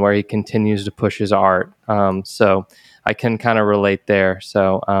come and where he continues to push his art. So I can kind of relate there.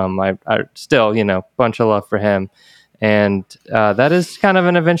 So I still, you know, bunch of love for him. And that is kind of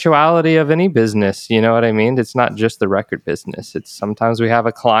an eventuality of any business. You know what I mean? It's not just the record business. It's sometimes we have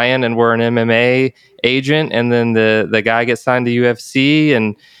a client and we're an MMA agent, and then the guy gets signed to UFC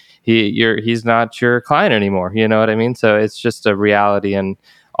and he's not your client anymore. You know what I mean? So it's just a reality in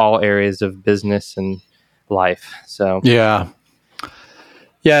all areas of business and life. So yeah,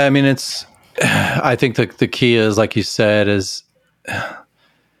 I mean, it's, I think the key is, like you said, is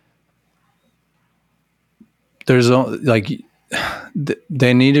there's like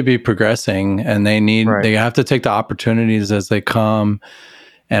they need to be progressing, and they have to take the opportunities as they come.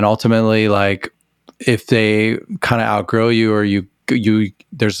 And ultimately, like, if they kind of outgrow you, or you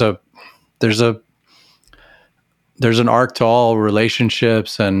there's an arc to all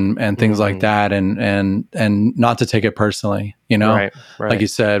relationships and things like that, and not to take it personally, you know, right. Like you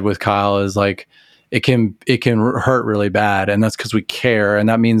said with Kyle, is like, it can hurt really bad. And that's because we care. And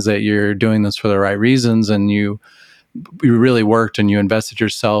that means that you're doing this for the right reasons. And you really worked and you invested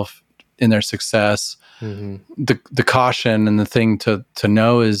yourself in their success. The caution and the thing to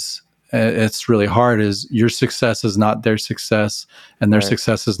know is, it's really hard, is your success is not their success, and their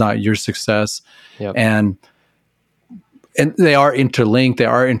success is not your success. Yep. And they are interlinked, they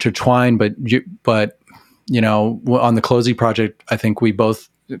are intertwined, but you know, on the Closey project, I think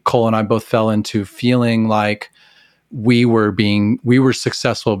Cole and I both fell into feeling like we were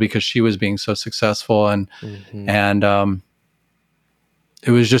successful because she was being so successful. And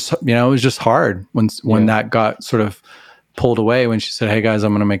it was just, you know, it was just hard when that got sort of pulled away, when she said, "Hey guys,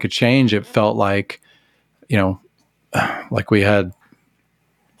 I'm going to make a change." It felt like, you know, like we had,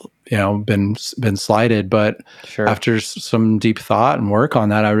 you know, been slighted. But after some deep thought and work on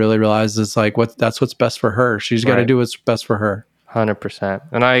that, I really realized it's like, that's what's best for her. She's got to do what's best for her. 100%.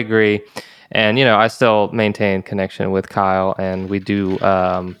 And I agree. And, you know, I still maintain connection with Kyle, and we do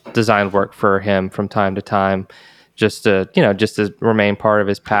design work for him from time to time, just to remain part of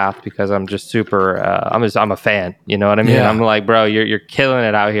his path, because I'm just super, I'm a fan, you know what I mean? Yeah. I'm like, bro, you're killing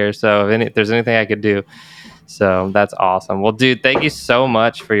it out here. So if there's anything I could do. So that's awesome. Well, dude, thank you so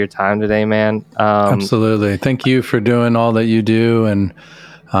much for your time today, man. Absolutely. Thank you for doing all that you do. And,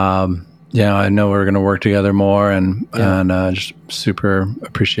 yeah, I know we're going to work together more, and just super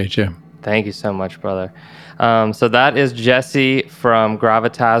appreciate you. Thank you so much, brother. So that is Jesse from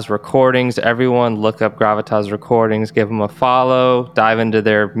Gravitas Recordings. Everyone look up Gravitas Recordings, give them a follow, dive into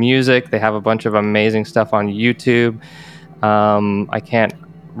their music. They have a bunch of amazing stuff on YouTube. I can't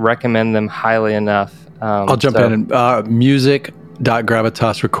recommend them highly enough. I'll jump in.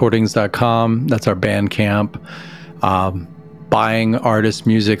 Music.gravitasrecordings.com. That's our Bandcamp. Buying artist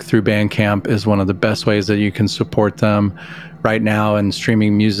music through Bandcamp is one of the best ways that you can support them. Right now, in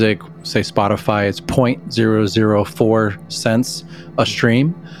streaming music, say Spotify, it's 0.004 cents a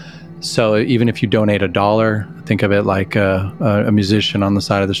stream. So even if you donate $1, think of it like a musician on the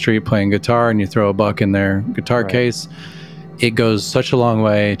side of the street playing guitar, and you throw a buck in their guitar case. It goes such a long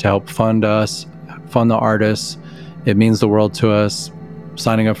way to help fund us, fund the artists. It means the world to us.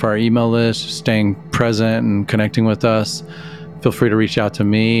 Signing up for our email list, staying present and connecting with us. Feel free to reach out to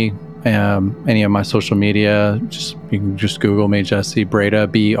me, any of my social media. You can just Google me, Jesse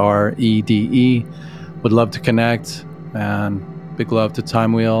Brede, Brede. Would love to connect. And big love to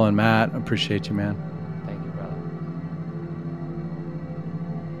Time Wheel and Matt. Appreciate you, man.